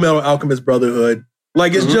probably Full Metal Alchemist Brotherhood.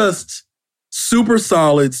 It's just super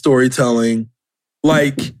solid storytelling.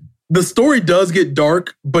 The story does get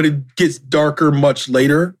dark, but it gets darker much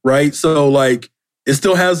later, right? So it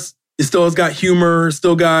still has got humor,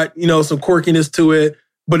 still got, some quirkiness to it,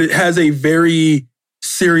 but it has a very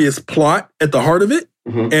serious plot at the heart of it.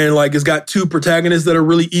 Mm-hmm. And it's got two protagonists that are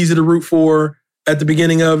really easy to root for at the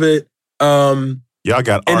beginning of it. Y'all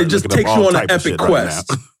got and it just takes you on an epic quest.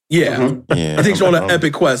 Right it takes you on an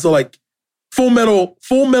epic quest. So Full Metal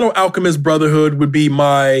Alchemist Brotherhood would be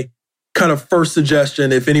my kind of first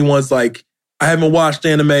suggestion if anyone's I haven't watched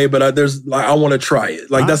anime, but I want to try it.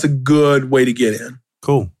 That's a good way to get in.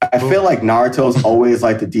 Cool. I feel like Naruto's always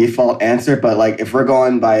the default answer, but if we're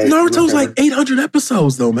going by Naruto's 800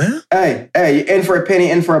 episodes though, man. Hey, in for a penny,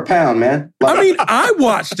 in for a pound, man. I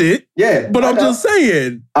watched it. Yeah, but I'm just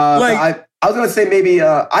saying. I was gonna say maybe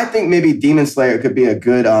I think maybe Demon Slayer could be a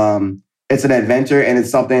good. It's an adventure and it's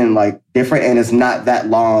something different and it's not that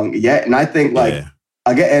long yet. And I think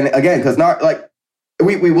again because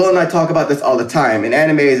we Will and I talk about this all the time. In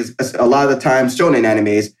animes, a lot of the time, shonen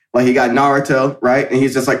animes. You got Naruto, right? And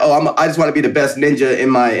he's just I just want to be the best ninja in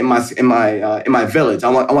my village. I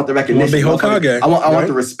want the recognition. I want to be Hokage. I want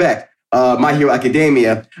the respect. My Hero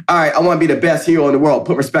Academia. All right, I want to be the best hero in the world.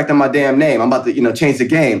 Put respect on my damn name. I'm about to change the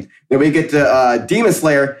game. Then we get to Demon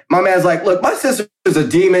Slayer. My man's look, my sister is a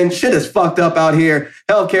demon. Shit is fucked up out here.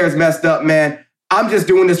 Healthcare is messed up, man. I'm just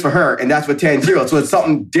doing this for her, and that's what Tanjiro. So it's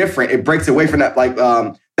something different. It breaks away from that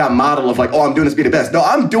that model of I'm doing this to be the best. No,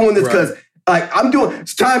 I'm doing this because.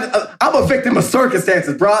 It's time. I'm a victim of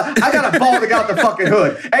circumstances, bro. I got a ball to get out the fucking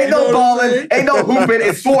hood. Ain't no balling, ain't no hooping.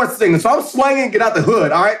 It's sports singing. So I'm swinging, get out the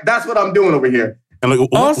hood. All right, that's what I'm doing over here. And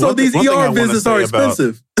these ER visits are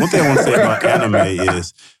expensive. One thing I want to say about anime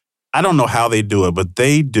is, I don't know how they do it, but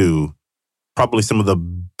they do probably some of the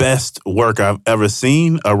best work I've ever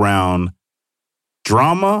seen around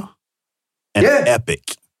drama and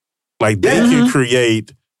epic. They can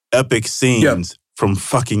create epic scenes. From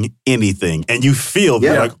fucking anything, and you feel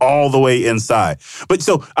that all the way inside. But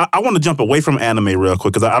so I want to jump away from anime real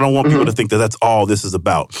quick because I don't want people to think that that's all this is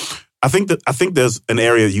about. I think there's an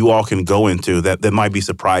area you all can go into that might be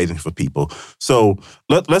surprising for people. So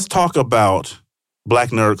let's talk about Black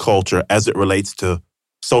nerd culture as it relates to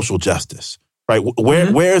social justice. Right?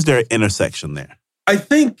 Where is there an intersection there? I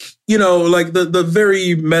think, like the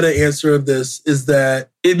very meta answer of this is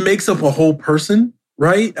that it makes up a whole person,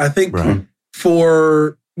 right? I think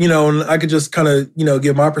for, and I could just kind of,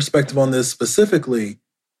 give my perspective on this specifically.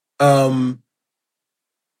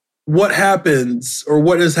 What happens or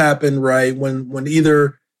what has happened, right, when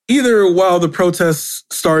either while the protests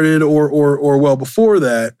started or well before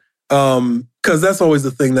that, because that's always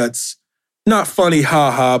the thing that's not funny,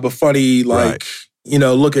 haha, but funny, like,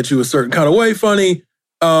 look at you a certain kind of way funny.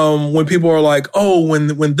 When people are like, oh,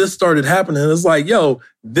 when this started happening, it's like, yo,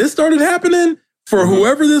 this started happening for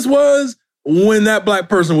whoever this was when that Black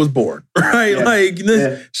person was born, right? Yeah. Like,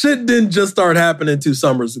 this shit didn't just start happening 2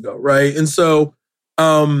 summers ago, right? And so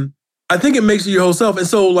I think it makes you your whole self. And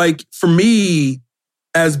so, like, for me,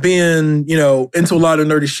 as being, into a lot of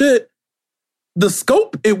nerdy shit, the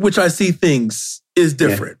scope in which I see things is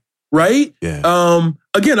different, right? Yeah.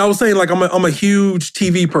 Again, I was saying, like, I'm a huge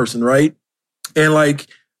TV person, right? And, like,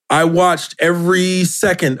 I watched every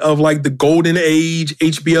second of, like, the golden age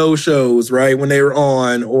HBO shows, right, when they were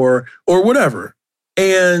on or whatever.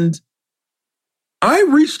 And I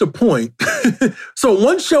reached a point. So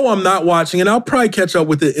one show I'm not watching, and I'll probably catch up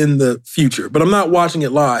with it in the future, but I'm not watching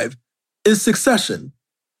it live, is Succession.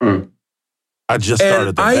 I just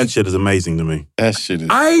started that. That shit is amazing to me. That shit is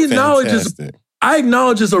fantastic. I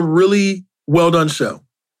acknowledge it's a really well done show.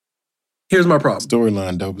 Here's my problem.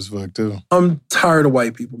 Storyline dope as fuck, too. I'm tired of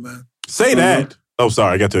white people, man. Say that. Oh,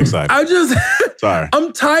 sorry. I got too excited. Sorry.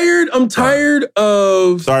 I'm tired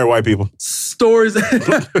of... Sorry, white people. Stories.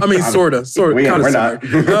 I mean, sort of. Kind of sorry.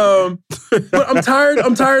 But I'm tired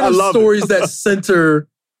of stories that center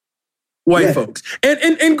white folks.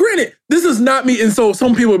 And granted, this is not me. And so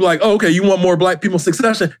some people will be like, oh, okay, you want more Black people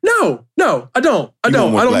Succession? No, I don't. I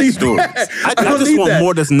don't need that. I just want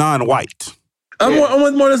more that's non-white. I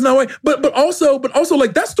want more that's not white. But also,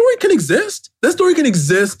 like, that story can exist. That story can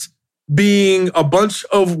exist being a bunch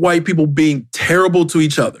of white people being terrible to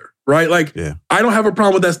each other, right? Like, I don't have a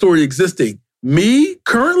problem with that story existing. Me,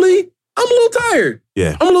 currently, I'm a little tired.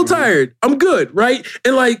 Yeah. I'm a little tired. I'm good, right?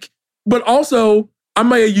 And, like, but also, I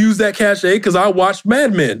might have used that cachet because I watched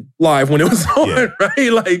Mad Men live when it was on,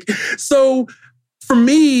 right? Like, so for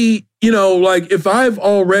me, like, if I've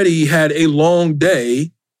already had a long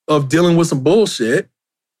day of dealing with some bullshit,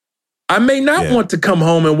 I may not want to come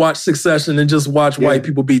home and watch Succession and just watch white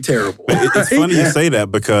people be terrible. It's funny you say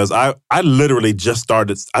that because I literally just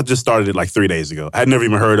started it like 3 days ago. I had never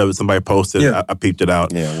even heard of it. Somebody posted it. I peeped it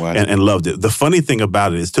out and loved it. The funny thing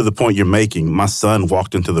about it is, to the point you're making, my son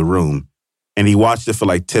walked into the room and he watched it for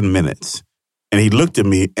like 10 minutes. And he looked at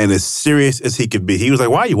me, and as serious as he could be, he was like,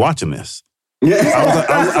 why are you watching this? Yeah.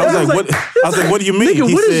 I was like, what do you mean?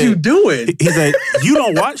 Nigga, what is you doing? He's like, you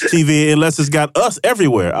don't watch TV unless it's got us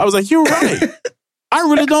everywhere. I was like, you're right. I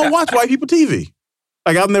really don't watch white people TV.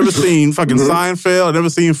 Like, I've never seen fucking Seinfeld. I've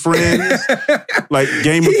never seen Friends. Like,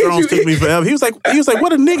 Game of Thrones took me forever. He was like,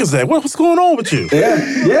 what a nigga's that? What's going on with you?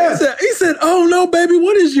 Yeah. He said, oh no, baby,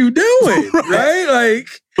 what is you doing? right? Like,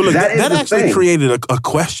 but look, that actually created a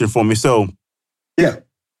question for me. So,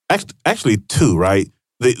 actually two, right?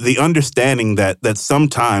 The understanding that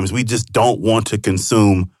sometimes we just don't want to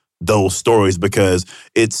consume those stories because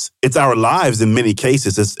it's our lives in many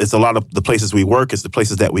cases. It's a lot of the places we work. It's the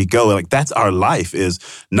places that we go. Like, that's our life, is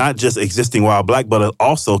not just existing while Black, but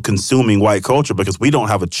also consuming white culture, because we don't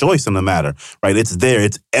have a choice in the matter, right? It's there.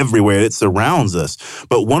 It's everywhere. It surrounds us.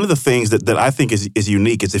 But one of the things that I think is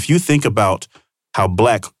unique is if you think about how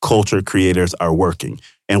Black culture creators are working.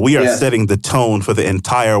 And we are setting the tone for the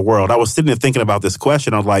entire world. I was sitting there thinking about this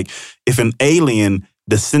question. I was like, if an alien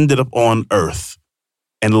descended upon Earth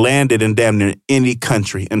and landed in damn near any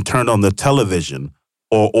country and turned on the television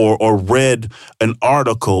or read an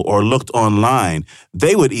article or looked online,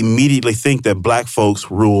 they would immediately think that Black folks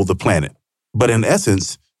rule the planet. But in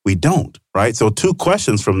essence, we don't, right? So 2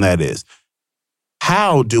 questions from that is,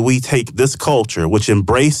 how do we take this culture, which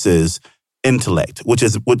embraces intellect, which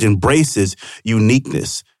embraces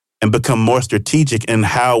uniqueness, and become more strategic in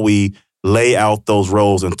how we lay out those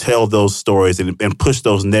roles and tell those stories and push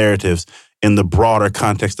those narratives in the broader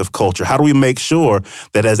context of culture? How do we make sure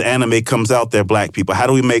that as anime comes out, they're Black people? How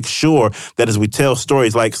do we make sure that as we tell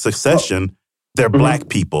stories like Succession, they're Black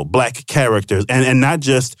people, Black characters, and not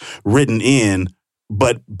just written in,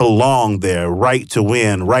 but belong there, right to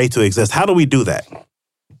win, right to exist? How do we do that?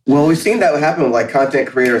 Well, we've seen that happen with, like, content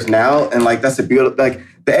creators now, and, like, that's a beautiful, like,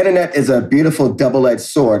 the internet is a beautiful double-edged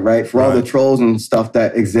sword, right? For all the trolls and stuff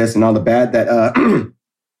that exists and all the bad that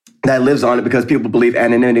that lives on it because people believe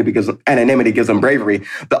anonymity gives them bravery.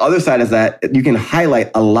 The other side is that you can highlight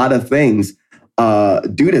a lot of things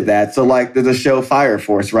due to that. So, like, there's a show Fire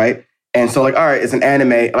Force, right? And so like, all right, it's an anime.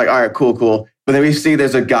 Like, all right, cool. But then we see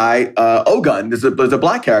there's a guy, Ogun. There's a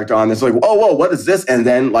black character on this. Like, whoa, what is this? And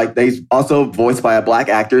then like they also voiced by a black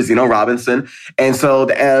actor, Zeno Robinson. And so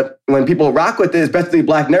when people rock with it, especially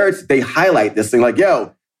black nerds, they highlight this thing like,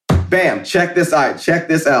 yo, bam, check this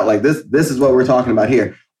out. Like this is what we're talking about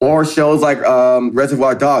here. Or shows like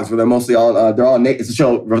Reservoir Dogs, where they're mostly all it's a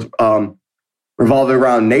show revolving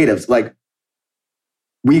around natives. Like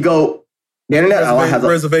we go. The internet has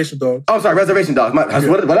Reservation Dogs. Oh, sorry, Reservation Dogs. What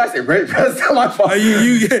did I say? My fault.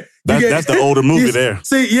 That's the older movie there.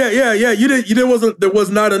 See, yeah. There was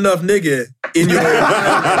not enough nigga in your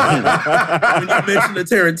when you mentioned the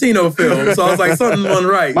Tarantino film. So I was like, something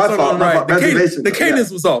wasn't right. My fault. The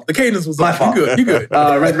cadence was off. My fault. You good.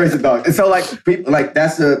 Reservation Dogs. And so like people, like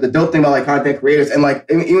that's the dope thing about like content creators and like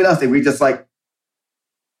even us, we just like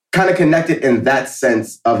kind of connected in that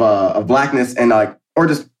sense of blackness and like or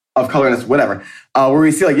just of colorness, whatever, where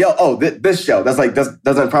we see like, this show that's like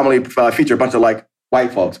doesn't probably feature a bunch of like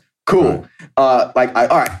white folks. Cool.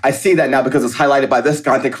 Right. I see that now because it's highlighted by this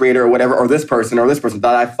content creator or whatever, or this person that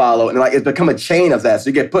I follow, and like it's become a chain of that. So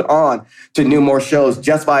you get put on to more shows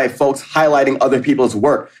just by folks highlighting other people's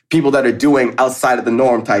work, people that are doing outside of the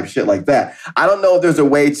norm type shit like that. I don't know if there's a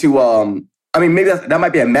way to. Maybe that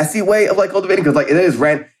might be a messy way of like cultivating because like it is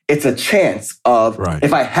random. It's a chance of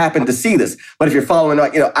if I happen to see this. But if you're following,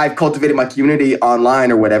 like, I've cultivated my community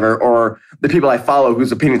online or whatever, or the people I follow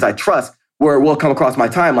whose opinions I trust, where it will come across my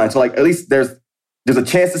timeline. So like, at least there's a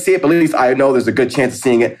chance to see it, but at least I know there's a good chance of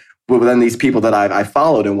seeing it within these people that I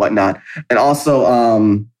followed and whatnot. And also,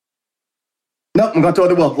 nope, I'm going to throw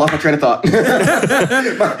the wheel. Lost my train of thought.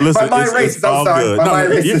 Listen, my mind races. I'm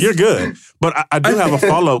sorry. Good. You're good. But I do have a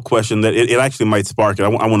follow-up question that it actually might spark it. I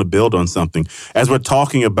want to build on something. As we're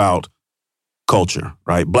talking about culture,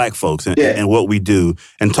 right? Black folks and what we do,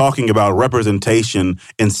 and talking about representation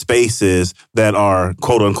in spaces that are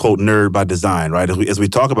quote-unquote nerd by design, right? As we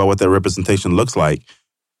talk about what that representation looks like,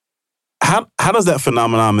 how does that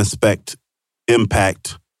phenomenon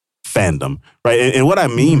impact fandom, right? And what I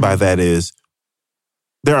mean by that is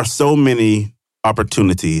there are so many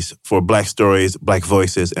opportunities for Black stories, Black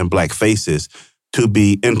voices, and Black faces to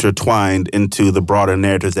be intertwined into the broader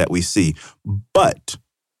narratives that we see. But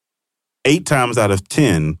 8 times out of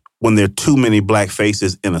 10, when there are too many Black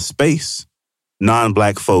faces in a space,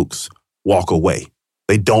 non-Black folks walk away.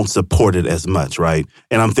 They don't support it as much, right?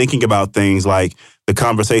 And I'm thinking about things like the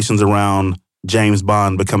conversations around James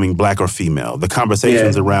Bond becoming Black or female, the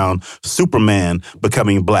conversations around Superman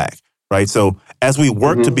becoming Black, right? So as we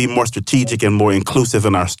work to be more strategic and more inclusive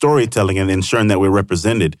in our storytelling and ensuring that we're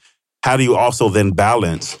represented, how do you also then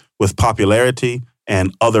balance with popularity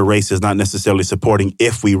and other races not necessarily supporting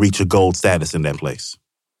if we reach a gold status in that place?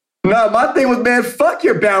 No, my thing was, man, fuck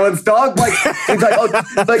your balance, dog. Like, it's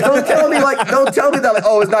like, don't tell me that, like,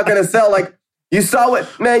 it's not gonna sell. Like, you saw what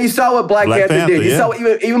Black Panther did. You saw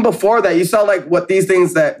even before that, you saw like what these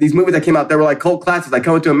movies that came out, they were like cult classics, like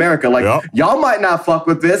Coming to America. Like, y'all might not fuck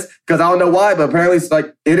with this because I don't know why, but apparently it's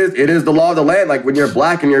like it is the law of the land. Like when you're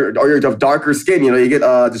Black and you're of darker skin, you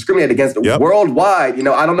get discriminated against worldwide.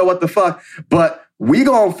 I don't know what the fuck, but we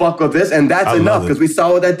gonna fuck with this, and that's enough because we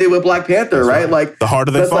saw what that did with Black Panther, right? Like the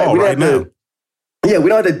harder they fall right now. Yeah, we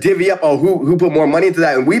don't have to divvy up who put more money into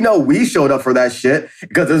that. And we know we showed up for that shit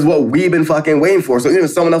because this is what we've been fucking waiting for. So even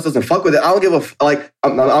if someone else doesn't fuck with it, I don't give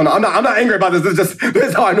I'm not angry about this. This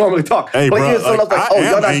is how I normally talk. Hey, bro, I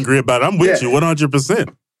am angry about it. I'm with you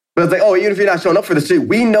 100%. But it's like, even if you're not showing up for this shit,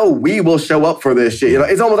 we know we will show up for this shit.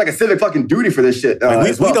 It's almost like a civic fucking duty for this shit.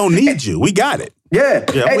 We don't need you. We got it. Yeah.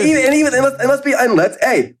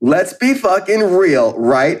 Let's be fucking real,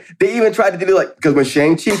 right? They even tried to do because when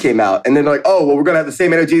Shang-Chi came out, and then they're like, we're gonna have the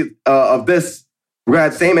same energy of this. We're gonna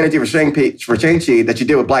have the same energy for Shang-Chi that you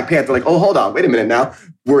did with Black Panther. Like, hold on, wait a minute now.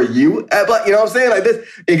 Were you at Black? You know what I'm saying? Like this,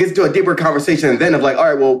 it gets to a deeper conversation then of like,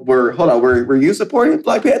 all right, well, were you supporting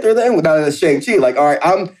Black Panther then? Without the Shang-Chi, like, all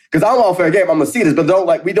right, because I'm all fair game. I'm gonna see this,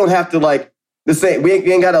 but we don't have to like. The same, we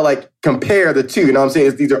ain't gotta like compare the two, you know what I'm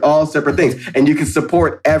saying? These are all separate things, and you can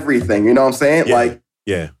support everything, you know what I'm saying?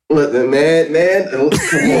 Yeah. Man,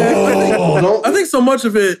 I think so much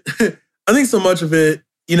of it,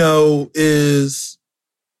 is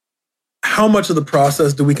how much of the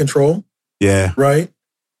process do we control? Yeah. Right?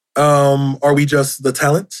 Are we just the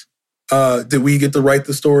talent? Did we get to write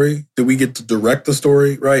the story? Did we get to direct the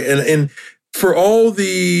story? Right? And for all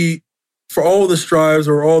the strives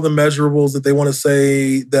or all the measurables that they want to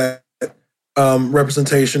say that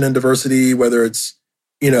representation and diversity, whether it's,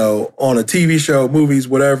 on a TV show, movies,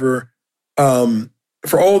 whatever,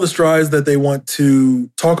 for all the strides that they want to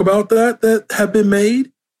talk about that have been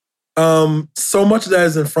made, so much of that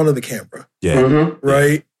is in front of the camera. Yeah.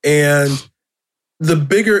 Right? And the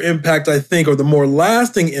bigger impact, I think, or the more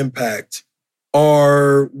lasting impact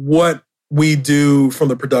are what we do from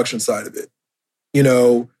the production side of it. You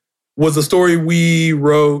know, was the story we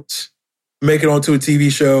wrote make it onto a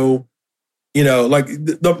TV show? You know, like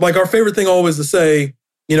our favorite thing always to say,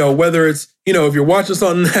 you know, whether it's, you know, if you're watching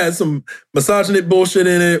something that has some misogynist bullshit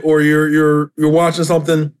in it, or you're watching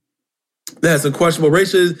something that has some questionable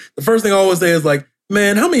races, the first thing I always say is like,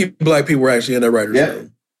 man, how many black people were actually in that writer's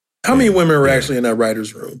room? How many women were actually in that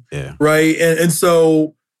writer's room? Yeah. Right. And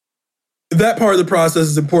so that part of the process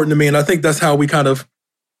is important to me. And I think that's how we kind of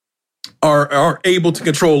are able to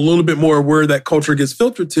control a little bit more where that culture gets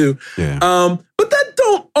filtered to. Yeah. But that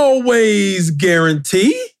don't always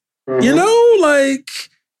guarantee, you know, like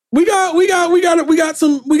we got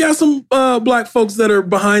some black folks that are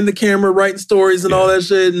behind the camera writing stories and all that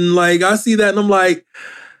shit. And like, I see that and I'm like,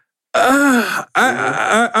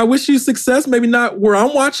 I wish you success. Maybe not where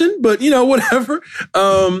I'm watching, but you know, whatever.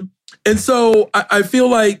 And so I feel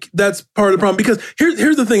like that's part of the problem, because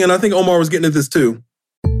here's the thing. And I think Omar was getting at this too.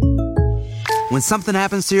 When something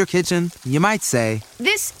happens to your kitchen, you might say,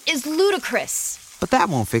 "This is ludicrous." But that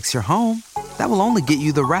won't fix your home. That will only get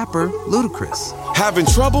you the rapper, Ludacris. Having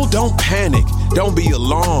trouble? Don't panic. Don't be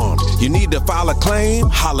alarmed. You need to file a claim?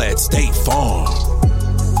 Holla at State Farm.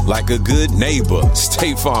 Like a good neighbor,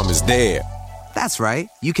 State Farm is there. That's right.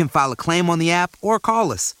 You can file a claim on the app or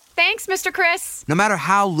call us. Thanks, Mr. Chris. No matter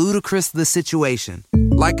how ludicrous the situation,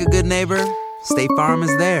 like a good neighbor, State Farm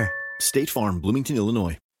is there. State Farm, Bloomington,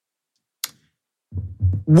 Illinois.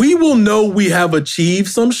 We will know we have achieved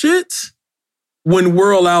some shit when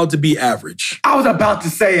we're allowed to be average. I was about to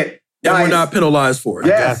say it. And we're not penalized for it.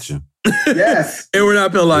 Yes. I got you. Yes. And we're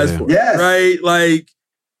not penalized for it. Yes. Right? Like,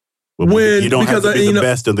 you don't have to be the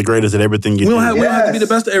best and the greatest at everything you do. We don't have to be the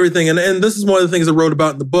best at everything. And this is one of the things I wrote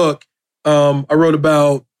about in the book. I wrote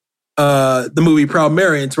about the movie Proud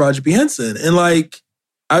Mary and Taraji P. Henson. And like,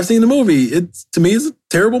 I've seen the movie. To me, it's a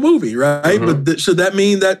terrible movie, right? But should that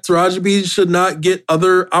mean that Taraji P. should not get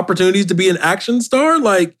other opportunities to be an action star?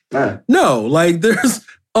 Like, no. Like, there's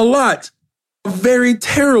a lot of very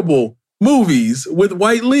terrible movies with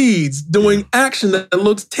white leads doing action that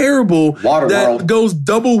looks terrible, that goes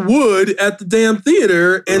double wood at the damn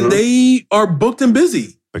theater, and they are booked and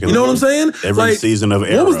busy. You know what I'm saying? Every season of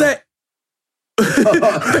Arrow. What was that?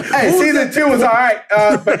 Hey, season 2 was all right,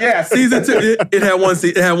 but yeah, season 2 it had one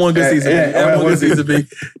good season. It had one good season.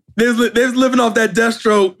 They was living off that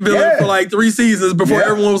Deathstroke villain for like 3 seasons before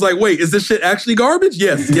everyone was like, "Wait, is this shit actually garbage?"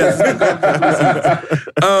 Yes.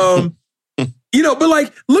 You know, but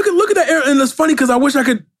like, look at that era, and it's funny because I wish I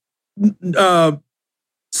could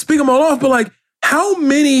speak them all off. But like, how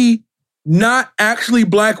many not actually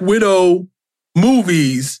Black Widow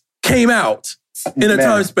movies came out in a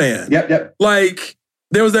time span? Yep. Like,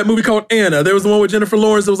 there was that movie called Anna. There was the one with Jennifer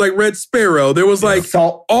Lawrence that was like Red Sparrow. There was like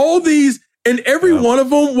all these, and every one of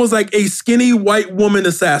them was like a skinny white woman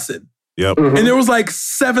assassin. Yep. And there was like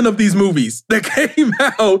 7 of these movies that came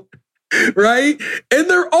out, right? And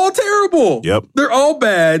they're all terrible. Yep. They're all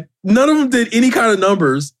bad. None of them did any kind of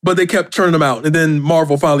numbers, but they kept churning them out. And then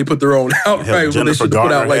Marvel finally put their own out, right? Jennifer when they should Garner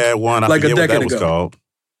put out like, had one. I like a forget decade what that was ago. called.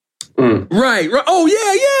 Right. Oh,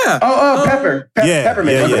 yeah.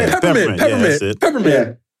 Peppermint. Peppermint.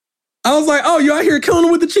 Yeah. I was like, oh, you out here killing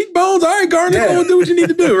them with the cheekbones? All right, Garner, go and do what you need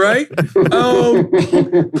to do, right?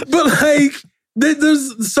 But like,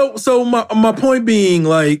 there's so my point being,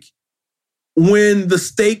 like, when the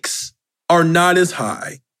stakes are not as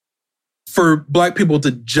high for Black people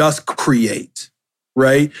to just create,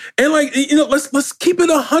 right? And like, you know, let's keep it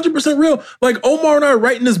 100% real. Like, Omar and I are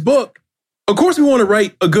writing this book. Of course, we want to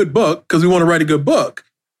write a good book because we want to write a good book.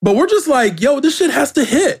 But we're just like, yo, this shit has to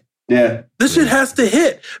hit. Yeah. This shit has to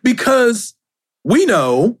hit because we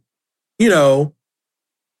know, you know,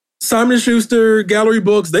 Simon & Schuster, Gallery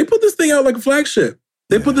Books, they put this thing out like a flagship.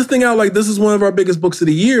 They put this thing out like this is one of our biggest books of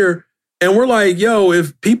the year. And we're like, yo,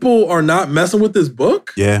 if people are not messing with this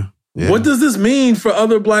book, what does this mean for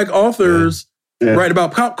other Black authors write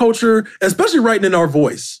about pop culture, especially writing in our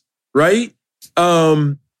voice, right?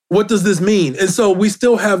 What does this mean? And so we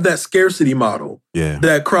still have that scarcity model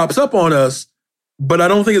that crops up on us, but I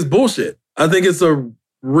don't think it's bullshit. I think it's a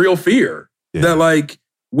real fear that like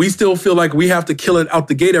we still feel like we have to kill it out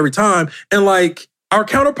the gate every time. And like our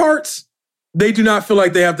counterparts, they do not feel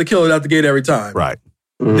like they have to kill it out the gate every time. Right.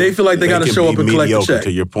 They feel like they got to show up and collect the check.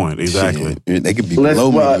 To your point, exactly. They could be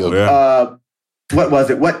below mediocre. What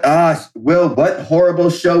was it? What horrible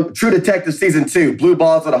show? True Detective Season 2, Blue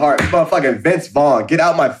Balls of the Heart. Motherfucking Vince Vaughn. Get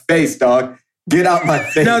out my face, dog. Get out my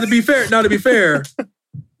face. Now to be fair,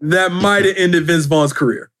 that might have ended Vince Vaughn's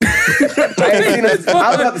career. I was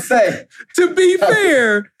about to say. To be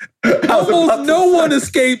fair, almost no one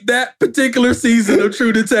escaped that particular season of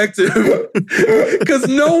True Detective because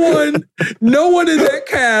no one in that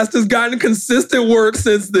cast has gotten consistent work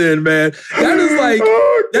since then, man. That is like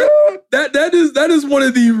that is one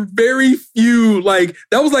of the very few, like,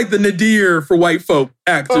 that was like the nadir for white folk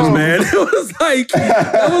actors, man. It was like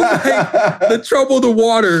the trouble the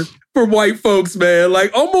water for white folks, man.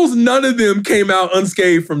 Like, almost none of them came out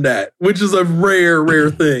unscathed from that, which is a rare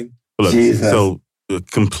thing. Look, so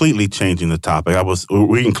completely changing the topic.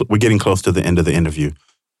 We're getting close to the end of the interview.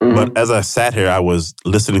 Mm-hmm. But as I sat here, I was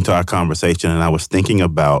listening to our conversation and I was thinking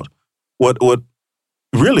about what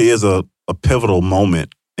really is a pivotal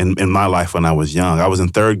moment in my life when I was young. I was in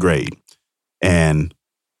third grade. And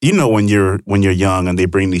you know when you're young and they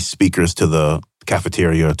bring these speakers to the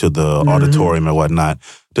cafeteria or to the auditorium or whatnot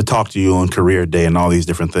to talk to you on career day and all these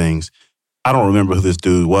different things. I don't remember who this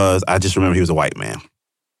dude was. I just remember he was a white man.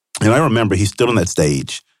 And I remember he stood on that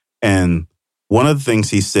stage. And one of the things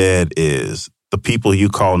he said is, the people you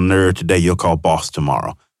call nerd today, you'll call boss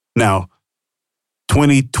tomorrow. Now,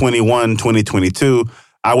 2021, 2022,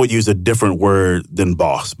 I would use a different word than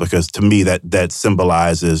boss because to me that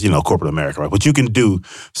symbolizes, corporate America, right? But you can do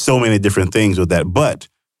so many different things with that. But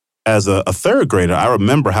as a third grader, I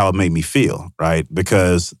remember how it made me feel, right?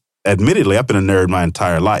 Because admittedly, I've been a nerd my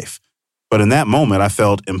entire life. But in that moment, I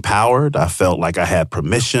felt empowered. I felt like I had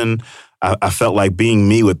permission. I felt like being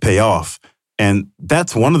me would pay off. And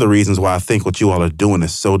that's one of the reasons why I think what you all are doing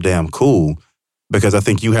is so damn cool, because I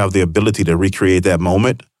think you have the ability to recreate that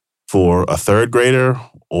moment for a third grader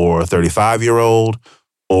or a 35-year-old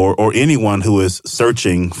or anyone who is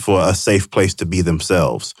searching for a safe place to be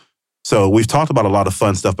themselves. So we've talked about a lot of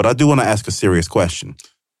fun stuff, but I do want to ask a serious question.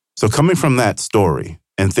 So coming from that story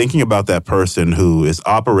and thinking about that person who is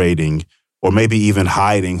operating or maybe even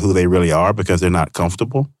hiding who they really are because they're not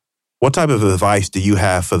comfortable, what type of advice do you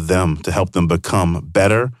have for them to help them become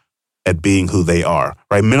better at being who they are,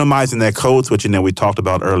 right? Minimizing that code switching that we talked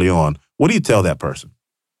about early on. What do you tell that person?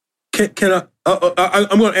 Can I'm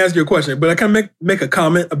going to ask you a question, but I can make a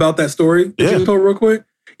comment about that story that you told real quick.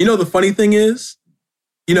 The funny thing is,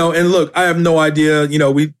 and look, I have no idea,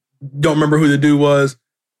 we don't remember who the dude was,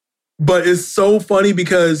 but it's so funny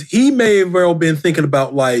because he may have well been thinking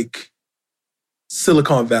about like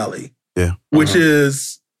Silicon Valley, which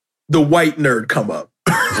is the white nerd come up,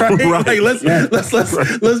 right? Like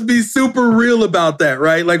let's be super real about that,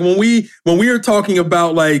 right? Like when we are talking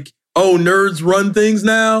about like, oh, nerds run things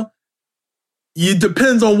now, it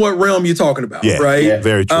depends on what realm you're talking about, right? Yeah,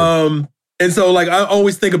 very true. And so like I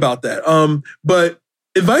always think about that. But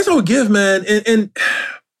advice I would give, man, and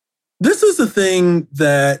this is the thing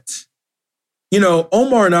that,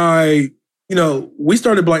 Omar and I, we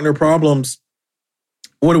started Black Nerd Problems.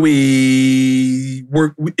 What do we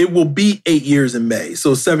work? It will be 8 years in May.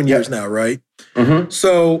 So 7 years now, right? Mm-hmm.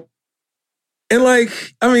 So, and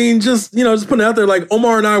like, I mean, just putting it out there, like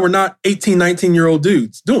Omar and I were not 18, 19-year-old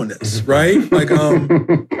dudes doing this, right? Like,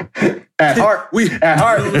 at heart. You know what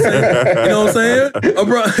I'm saying?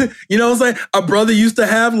 You know what I'm saying? A brother used to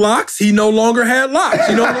have locks. He no longer had locks.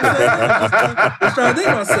 You know what I'm saying? I'm trying to think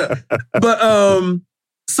myself. But,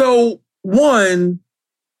 so one,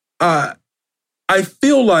 I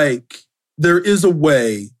feel like there is a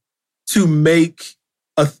way to make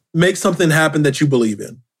something happen that you believe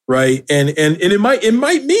in, right? And it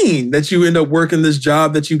might mean that you end up working this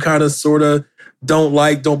job that you kind of sort of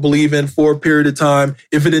don't believe in for a period of time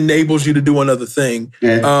if it enables you to do another thing.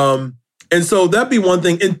 Yeah. And so that'd be one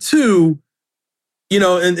thing. And two,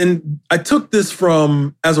 and I took this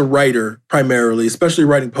from as a writer primarily, especially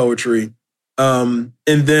writing poetry. And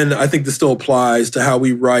then I think this still applies to how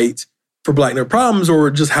we write for Black Nerd Problems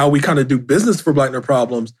or just how we kind of do business for Black Nerd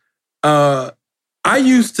Problems. I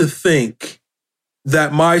used to think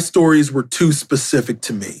that my stories were too specific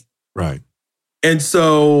to me. Right. And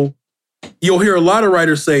so you'll hear a lot of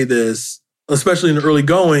writers say this, especially in the early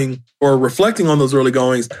going or reflecting on those early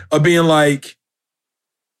goings of being like,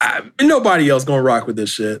 nobody else gonna rock with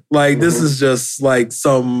this shit. Like, this is just like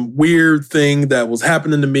some weird thing that was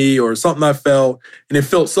happening to me or something I felt, and it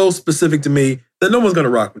felt so specific to me that no one's gonna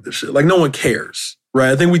rock with this shit. Like, no one cares,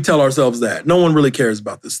 right? I think we tell ourselves that. No one really cares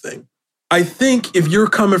about this thing. I think if you're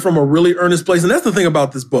coming from a really earnest place, and that's the thing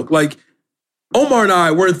about this book, like, Omar and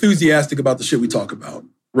I, we're enthusiastic about the shit we talk about,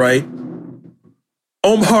 right?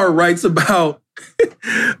 Omar writes about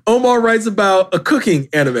a cooking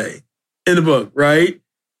anime in the book, right?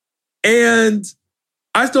 And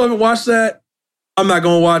I still haven't watched that. I'm not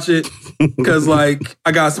going to watch it because, like,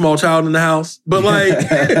 I got a small child in the house. But, like,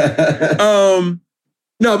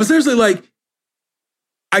 No, but seriously, like,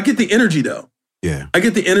 I get the energy though. Yeah. I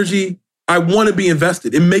get the energy. I want to be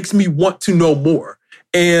invested. It makes me want to know more.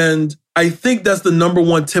 And I think that's the number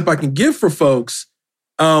one tip I can give for folks,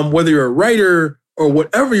 whether you're a writer or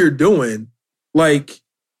whatever you're doing, like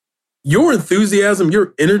your enthusiasm,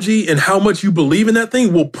 your energy, and how much you believe in that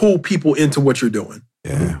thing will pull people into what you're doing.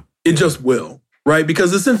 Yeah. It just will, right?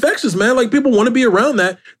 Because it's infectious, man. Like people want to be around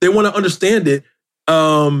that. They want to understand it.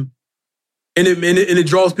 And it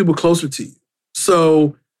draws people closer to you.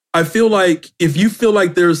 So I feel like if you feel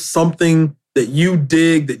like there's something that you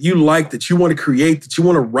dig, that you like, that you want to create, that you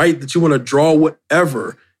want to write, that you want to draw,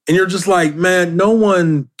 whatever, and you're just like, man, no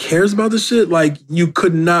one cares about this shit, like you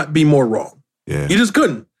could not be more wrong. Yeah. You just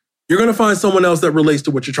couldn't. You're going to find someone else that relates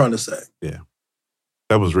to what you're trying to say. Yeah.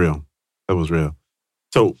 That was real. That was real.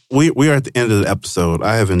 So we are at the end of the episode.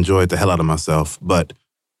 I have enjoyed the hell out of myself, but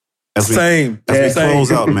as we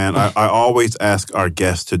close out, man, I always ask our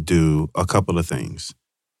guests to do a couple of things.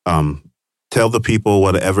 Tell the people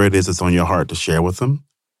whatever it is that's on your heart to share with them.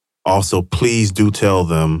 Also, please do tell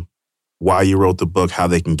them why you wrote the book, how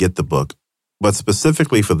they can get the book. But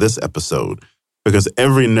specifically for this episode, because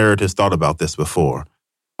every nerd has thought about this before,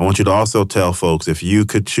 I want you to also tell folks, if you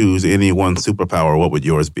could choose any one superpower, what would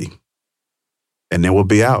yours be? And then we'll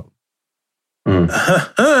be out.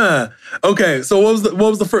 Okay, so what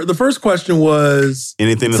was the first question was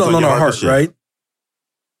anything that's on our heart, right?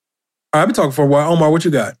 All right, I've been talking for a while. Omar, what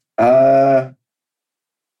you got?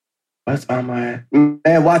 What's on my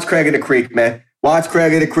man? Watch Craig of the Creek, man. Watch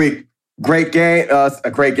Craig of the Creek. Great game.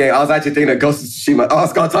 A great game. I was actually thinking of Ghost of Tsushima. I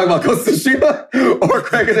was going to talk about Ghost of Tsushima or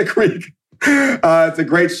Craig of the Creek. It's a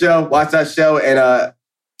great show. Watch that show, and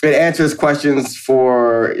it answers questions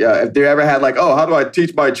for if they ever had like, oh, how do I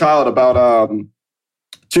teach my child about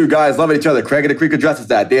two guys loving each other? Craig of the Creek addresses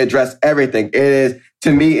that. They address everything. It is,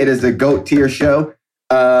 to me, it is the GOAT tier show.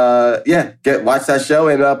 Watch that show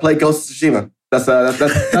and play Ghost of Tsushima. That's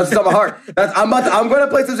on my heart. I'm going to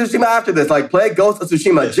play Tsushima after this. Like, play Ghost of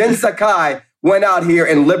Tsushima. Jin Sakai went out here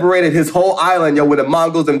and liberated his whole island, when the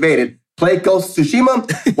Mongols invaded. Play Ghost of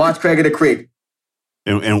Tsushima. Watch Craig of the Creek.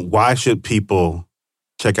 And why should people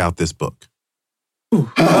check out this book? I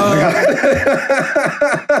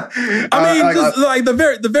mean, just like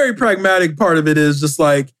the very pragmatic part of it is just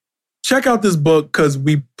like, check out this book because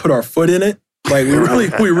we put our foot in it. Like we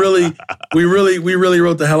really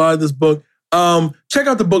wrote the hell out of this book. Check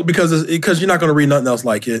out the book because you're not going to read nothing else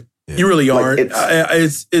like it. Yeah. You really aren't.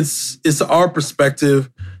 It's our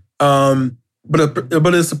perspective, but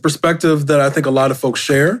it's a perspective that I think a lot of folks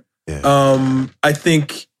share. Yeah. I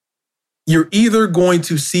think you're either going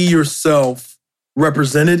to see yourself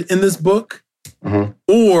represented in this book,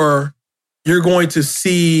 or you're going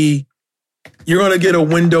to get a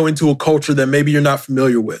window into a culture that maybe you're not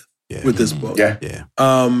familiar with this book. Yeah.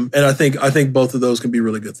 And I think both of those can be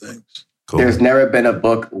really good things. Cool. There's never been a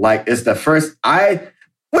book like it's the first. We're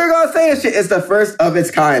gonna say this shit. It's the first of its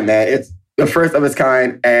kind, man. It's the first of its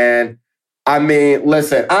kind. And I mean,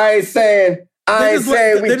 listen, I ain't saying they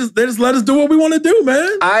just let us do what we want to do,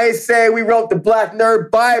 man. I ain't saying we wrote the Black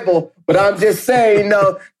Nerd Bible, but I'm just saying,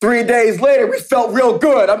 3 days later we felt real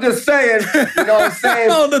good. I'm just saying, you know what I'm saying?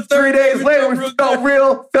 3 days later we felt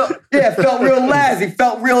real lazzy,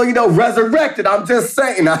 felt real, resurrected. I'm just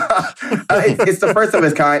saying, it's the first of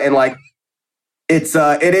its kind, and like, it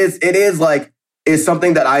is like, it's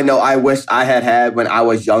something that I know I wish I had when I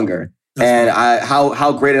was younger. And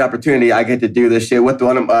how great an opportunity I get to do this shit with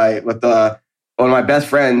one of my best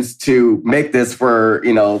friends to make this for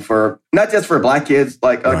not just for Black kids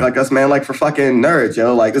like us, man, like for fucking nerds,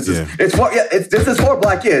 like this is for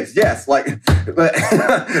Black kids, yes, like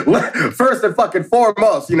first and fucking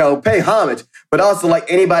foremost, pay homage, but also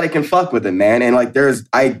like anybody can fuck with it, man, and like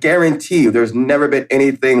I guarantee you there's never been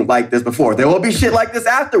anything like this before. There will be shit like this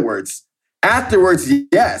afterwards,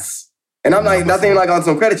 yes. And I'm like, nothing like on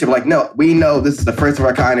some credit shit, but like, no, we know this is the first of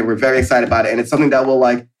our kind and we're very excited about it. And it's something that will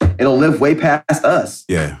it'll live way past us.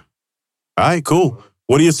 Yeah. All right, cool.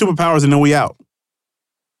 What are your superpowers and then we out?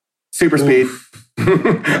 Super speed.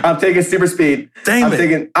 I'm taking super speed.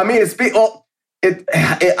 It's speed. Well,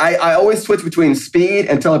 I always switch between speed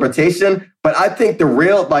and teleportation, but I think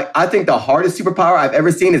the hardest superpower I've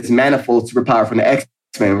ever seen is Manifold superpower from the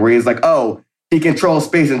X-Men, where he's like, oh, he controls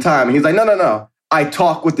space and time. And he's like, no. I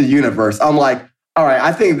talk with the universe. I'm like, all right,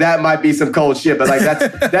 I think that might be some cold shit, but like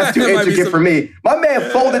that's too intricate for me. My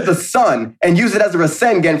man folded the sun and used it as a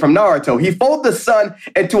Rasengan from Naruto. He folded the sun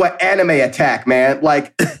into an anime attack, man.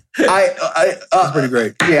 Like, that's pretty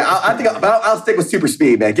great. Yeah, I think I'll stick with super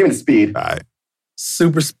speed, man. Give me the speed. All right.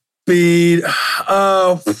 Super speed.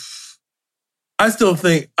 I I still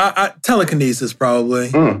think telekinesis probably.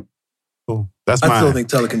 Cool. That's mine. I still think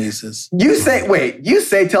telekinesis. You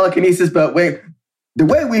say telekinesis, but wait. The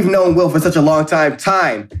way we've known Will for such a long time,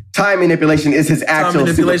 time manipulation is his actual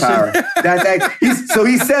superpower. So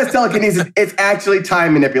he says telekinesis, it's actually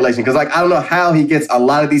time manipulation. Because I don't know how he gets a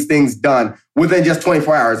lot of these things done within just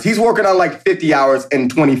 24 hours. He's working on 50 hours in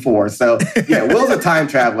 24. So yeah, Will's a time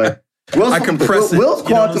traveler. Will's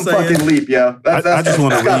quantum fucking leap, yo. I just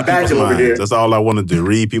want to read people's minds. That's all I want to do.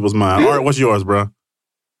 Read people's minds. All right, what's yours, bro?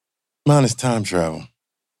 Mine is time travel.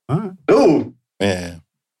 All right. Ooh. Yeah.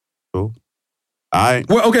 Cool. All right.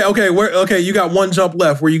 Okay. You got one jump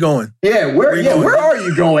left. Where you going? Yeah. Where are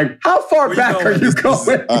you going? How far back are you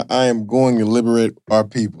going? I am going to liberate our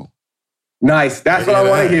people. Nice. That's what I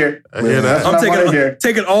want to hear. I hear that. I'm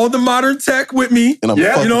taking all the modern tech with me. And I'm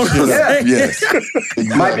you know what I'm saying? Yes.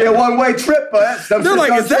 Might be a one-way trip, but they're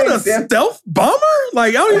like, is that a stealth bomber?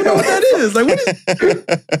 I don't even know what that is.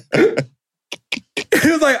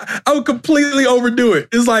 It was I would completely overdo it.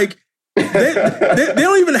 It's they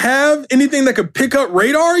don't even have anything that could pick up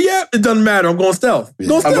radar yet. It doesn't matter. I'm going stealth. I'm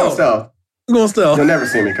going stealth. You'll never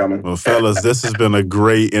see me coming. Well, fellas, this has been a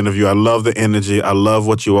great interview. I love the energy. I love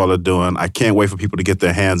what you all are doing. I can't wait for people to get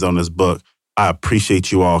their hands on this book. I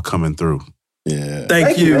appreciate you all coming through. Yeah.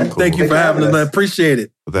 Thank you. Cool. Thank you for having us. I appreciate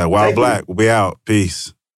it. With that, Wild Black, we'll be out.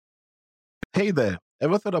 Peace. Hey there.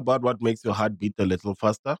 Ever thought about what makes your heart beat a little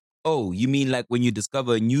faster? Oh, you mean like when you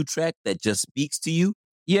discover a new track that just speaks to you?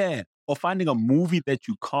 Yeah. Or finding a movie that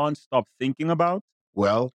you can't stop thinking about?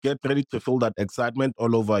 Well, get ready to feel that excitement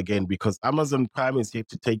all over again because Amazon Prime is here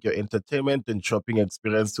to take your entertainment and shopping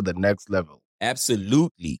experience to the next level.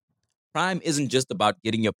 Absolutely. Prime isn't just about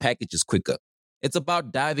getting your packages quicker. It's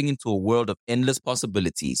about diving into a world of endless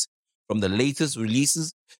possibilities, from the latest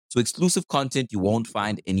releases to exclusive content you won't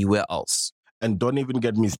find anywhere else. And don't even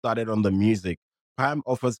get me started on the music. Prime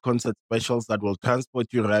offers concert specials that will transport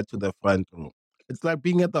you right to the front row. It's like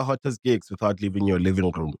being at the hottest gigs without leaving your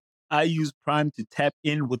living room. I use Prime to tap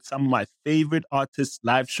in with some of my favorite artists'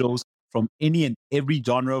 live shows from any and every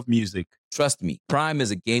genre of music. Trust me, Prime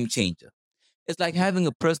is a game changer. It's like having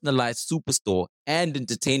a personalized superstore and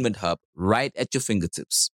entertainment hub right at your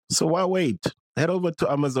fingertips. So why wait? Head over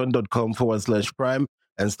to amazon.com/Prime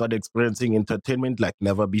and start experiencing entertainment like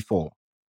never before.